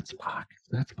 that's Spock.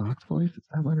 That's Spock's voice? Is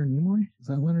that Leonard Nimoy? Is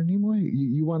that Leonard Nimoy?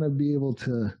 You want to be able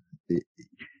to,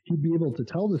 he'd be able to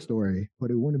tell the story,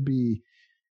 but it wouldn't be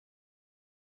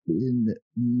in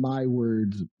my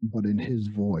words, but in his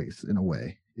voice in a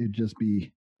way. It'd just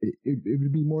be, it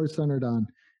would be more centered on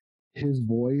his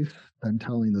voice than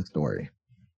telling the story.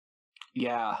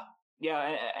 Yeah.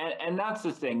 Yeah. And that's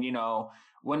the thing,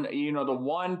 when, the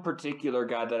one particular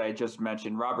guy that I just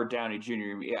mentioned, Robert Downey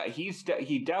Jr., yeah,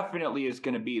 he definitely is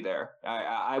going to be there.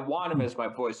 I want him as my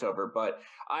voiceover, but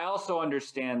I also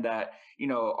understand that,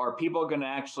 are people going to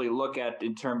actually look at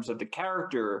in terms of the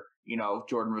character,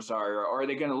 Jordan Rosario, or are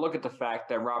they going to look at the fact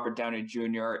that Robert Downey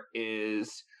Jr.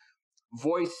 is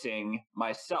voicing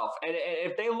myself? And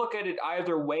if they look at it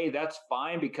either way, that's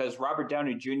fine, because Robert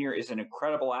Downey Jr. is an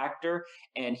incredible actor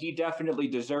and he definitely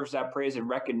deserves that praise and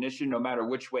recognition no matter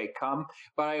which way it come.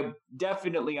 But I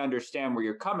definitely understand where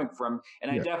you're coming from, and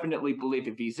I definitely believe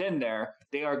if he's in there,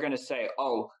 they are going to say,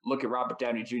 oh, look at Robert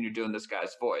Downey Jr. doing this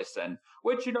guy's voice. And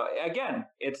which, again,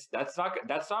 that's not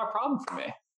a problem for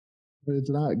me. But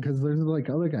it's not, because there's like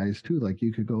other guys too. Like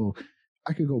I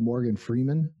could go Morgan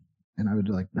Freeman, and I would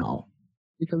be like, no,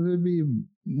 because it would be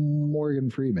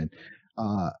Morgan Freeman.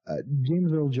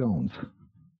 James Earl Jones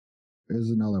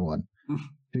is another one.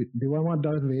 Do I want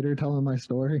Darth Vader telling my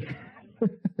story?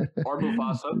 Or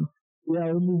Mufasa?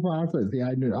 Yeah, Mufasa. Yeah,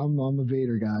 I'm a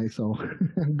Vader guy, so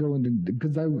I'm going to,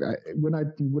 because when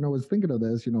I was thinking of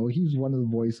this, he's one of the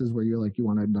voices where you're like, you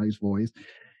want a nice voice,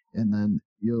 and then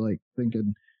you're like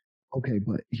thinking, okay,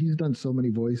 but he's done so many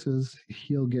voices,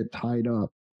 he'll get tied up.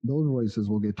 Those voices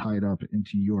will get tied up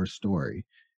into your story.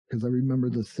 Because I remember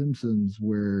The Simpsons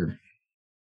where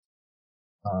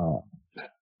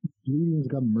Julian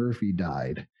Scott Murphy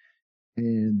died,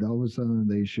 and all of a sudden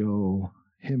they show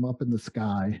him up in the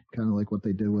sky, kind of like what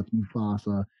they did with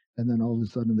Mufasa. And then all of a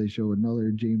sudden they show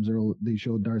they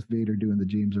show Darth Vader doing the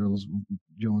James Earl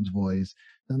Jones voice.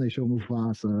 Then they show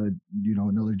Mufasa,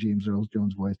 another James Earl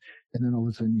Jones voice. And then all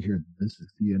of a sudden you hear, this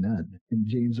is CNN, and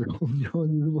James Earl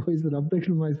Jones' voice. And I'm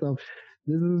thinking to myself,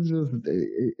 this is just,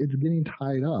 it's getting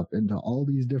tied up into all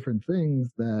these different things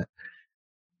that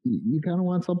you kind of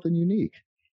want something unique.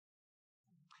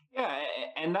 Yeah,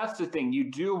 and that's the thing.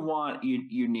 You do want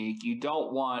unique. You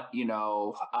don't want,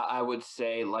 I would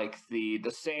say like the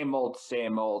same old,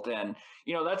 and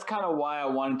that's kind of why I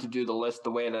wanted to do the list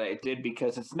the way that I did,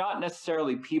 because it's not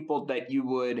necessarily people that you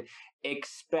would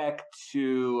expect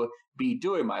to be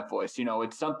doing my voice.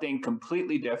 It's something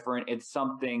completely different. It's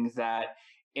something that,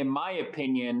 in my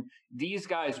opinion, these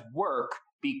guys work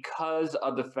because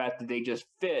of the fact that they just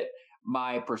fit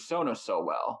my persona so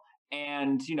well.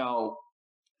 And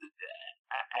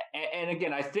and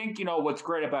again, I think, what's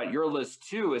great about your list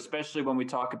too, especially when we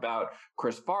talk about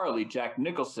Chris Farley, Jack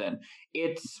Nicholson,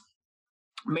 it's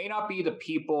may not be the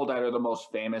people that are the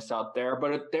most famous out there,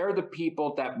 but they're the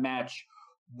people that match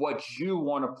what you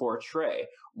want to portray,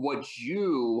 what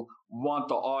you want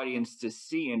the audience to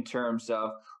see in terms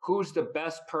of who's the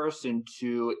best person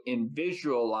to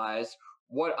visualize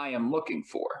what I am looking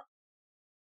for.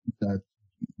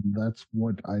 That's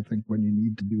what I think when you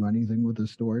need to do anything with a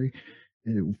story.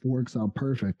 It works out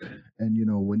perfect. And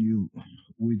when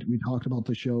we talked about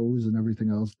the shows and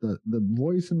everything else, the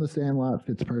voice in The Sandlot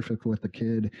fits perfect with the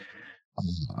kid.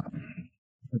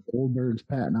 Goldberg's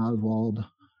Patton Oswalt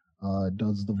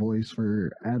does the voice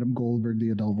for Adam Goldberg,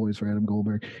 the adult voice for Adam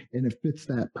Goldberg, and it fits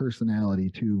that personality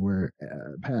too, where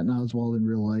Patton Oswalt in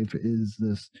real life is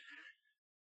this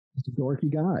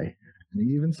dorky guy, and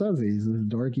he even says he's this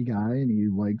dorky guy and he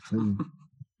likes his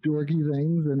dorky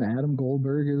things, and Adam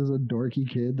Goldberg is a dorky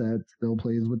kid that still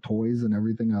plays with toys and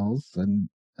everything else, and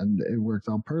it works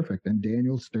out perfect. And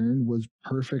Daniel Stern was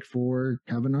perfect for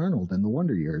Kevin Arnold in the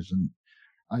Wonder Years, and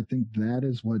I think that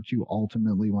is what you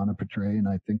ultimately want to portray. And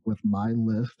I think with my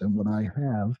list and what I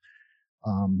have,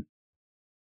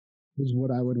 is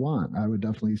what I would want. I would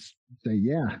definitely say,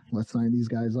 yeah, let's sign these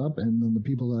guys up. And then the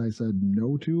people that I said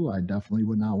no to, I definitely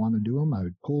would not want to do them. I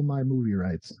would pull my movie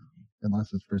rights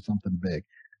unless it's for something big.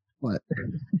 But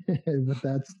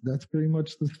that's pretty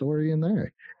much the story in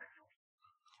there.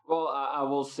 Well, I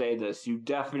will say this: you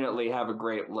definitely have a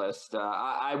great list.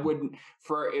 I wouldn't,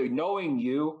 for knowing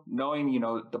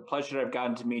the pleasure that I've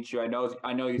gotten to meet you. I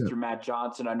know you through Matt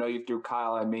Johnson. I know you through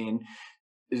Kyle. I mean,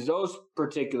 those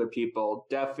particular people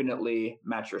definitely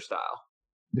match your style.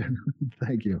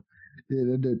 Thank you.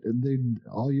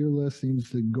 All your list seems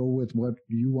to go with what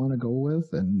you want to go with,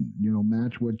 and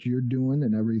match what you're doing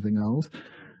and everything else.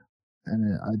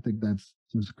 And I think that's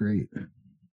just great.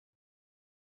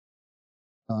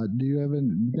 Do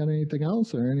you got anything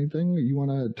else or anything you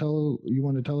want to tell? You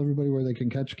want to tell everybody where they can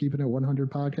catch Keeping It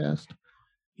 100 podcast?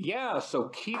 Yeah, so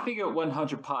Keeping It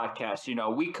 100 podcast,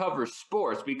 we cover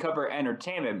sports, we cover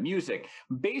entertainment, music,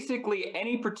 basically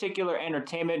any particular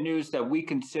entertainment news that we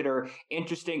consider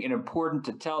interesting and important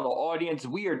to tell the audience.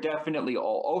 We are definitely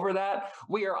all over that.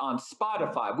 We are on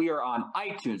Spotify, we are on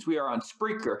iTunes, we are on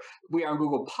Spreaker, we are on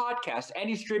Google Podcasts,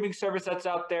 any streaming service that's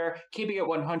out there. Keeping It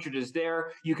 100 is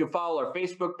there. You can follow our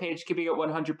Facebook page, Keeping It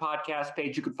 100 podcast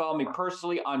page. You can follow me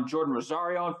personally on Jordan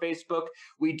Rosario on Facebook.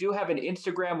 We do have an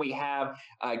Instagram. We have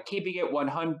Keeping It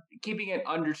 100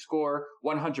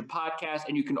 podcast,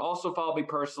 and you can also follow me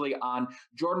personally on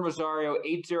Jordan Rosario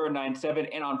 8097,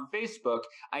 and on Facebook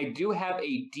I do have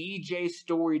a DJ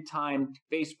Storytime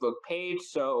Facebook page,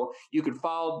 so you can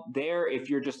follow there if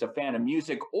you're just a fan of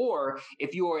music, or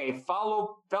if you are a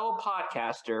fellow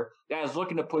podcaster that is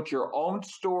looking to put your own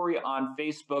story on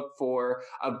Facebook for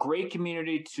a great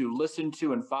community to listen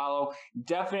to and follow.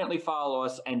 Definitely follow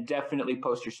us and definitely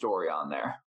post your story on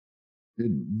there.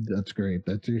 That's great.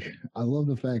 I love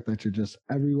the fact that you're just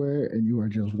everywhere and you are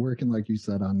just working, like you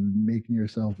said, on making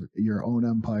yourself your own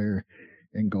empire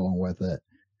and going with it.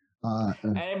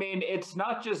 And I mean, it's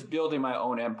not just building my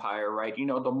own empire, right?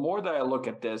 The more that I look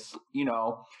at this,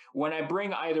 when I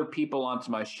bring either people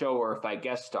onto my show or if I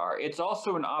guest star, it's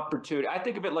also an opportunity. I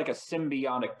think of it like a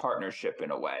symbiotic partnership in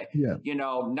a way. Yeah.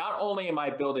 Not only am I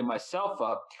building myself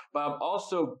up, but I'm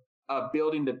also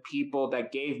building the people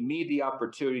that gave me the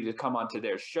opportunity to come onto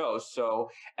their show. So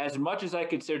as much as I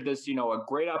consider this, a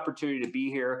great opportunity to be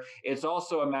here, it's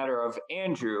also a matter of,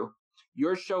 Andrew,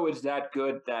 your show is that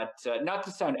good that, not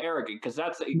to sound arrogant, because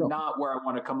that's not where I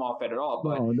want to come off at all,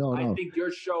 but I think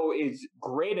your show is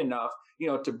great enough,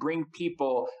 to bring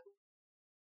people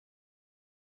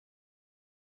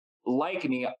like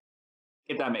me,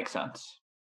 if that makes sense.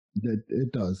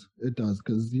 It does. It does.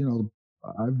 Because,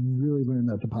 I've really learned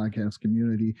that the podcast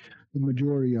community, the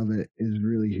majority of it is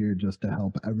really here just to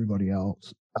help everybody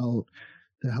else out,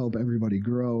 to help everybody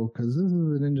grow. Because this is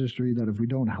an industry that if we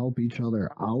don't help each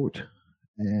other out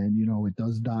and, it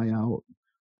does die out,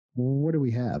 well, what do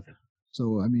we have?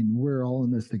 So, I mean, we're all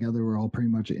in this together. We're all pretty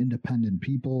much independent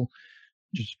people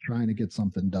just trying to get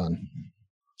something done.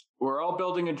 We're all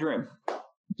building a dream.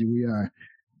 We are.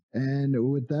 And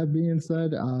with that being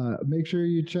said, make sure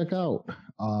you check out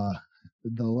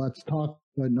the Let's Talk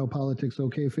But No Politics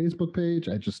Okay Facebook page.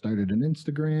 I just started an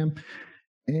Instagram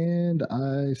and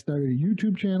I started a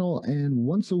YouTube channel, and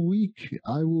once a week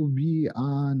I will be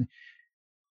on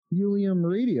Helium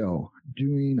Radio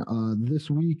doing This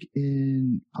Week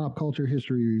in Pop Culture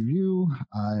History Review.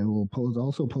 I will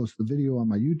also post the video on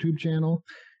my YouTube channel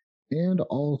and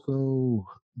also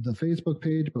the Facebook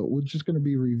page, but we're just going to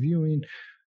be reviewing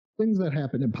things that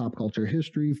happened in pop culture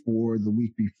history for the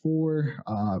week before.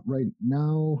 Right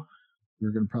now,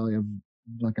 we're going to probably have,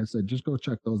 like I said, just go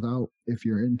check those out if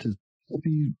you're into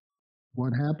see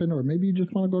what happened, or maybe you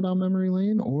just want to go down memory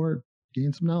lane or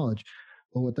gain some knowledge.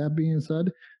 But with that being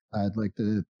said, I'd like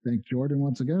to thank Jordan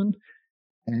once again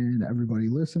and everybody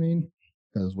listening,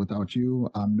 because without you,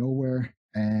 I'm nowhere.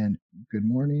 And good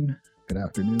morning, good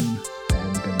afternoon,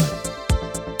 and good night.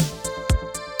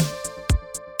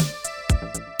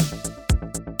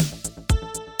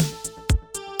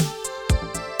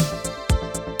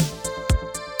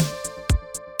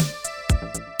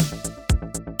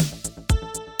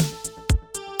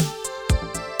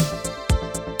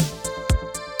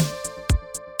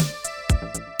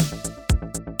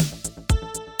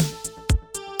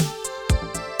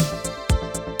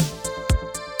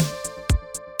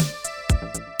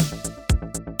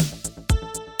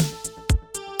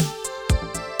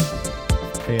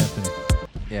 Hey, Anthony.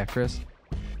 Yeah, Chris?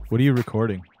 What are you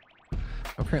recording?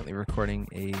 I'm currently recording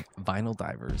a Vinyl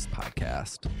Divers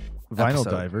podcast. Vinyl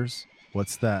Divers?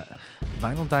 What's that?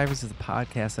 Vinyl Divers is a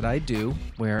podcast that I do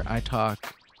where I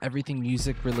talk everything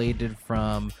music related,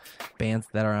 from bands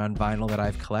that are on vinyl that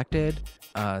I've collected,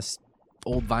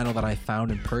 old vinyl that I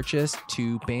found and purchased,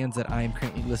 to bands that I am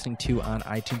currently listening to on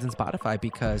iTunes and Spotify,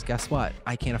 because guess what?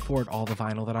 I can't afford all the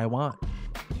vinyl that I want.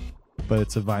 But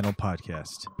it's a vinyl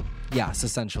podcast. Yes,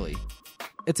 essentially.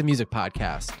 It's a music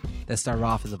podcast that started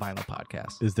off as a vinyl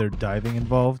podcast. Is there diving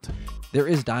involved? There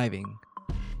is diving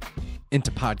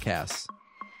into podcasts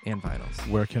and vinyls.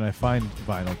 Where can I find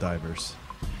Vinyl Divers?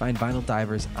 Find Vinyl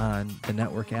Divers on the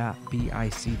network app,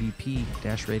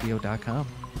 bicbp-radio.com.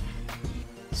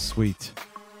 Sweet.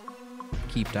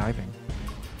 Keep diving.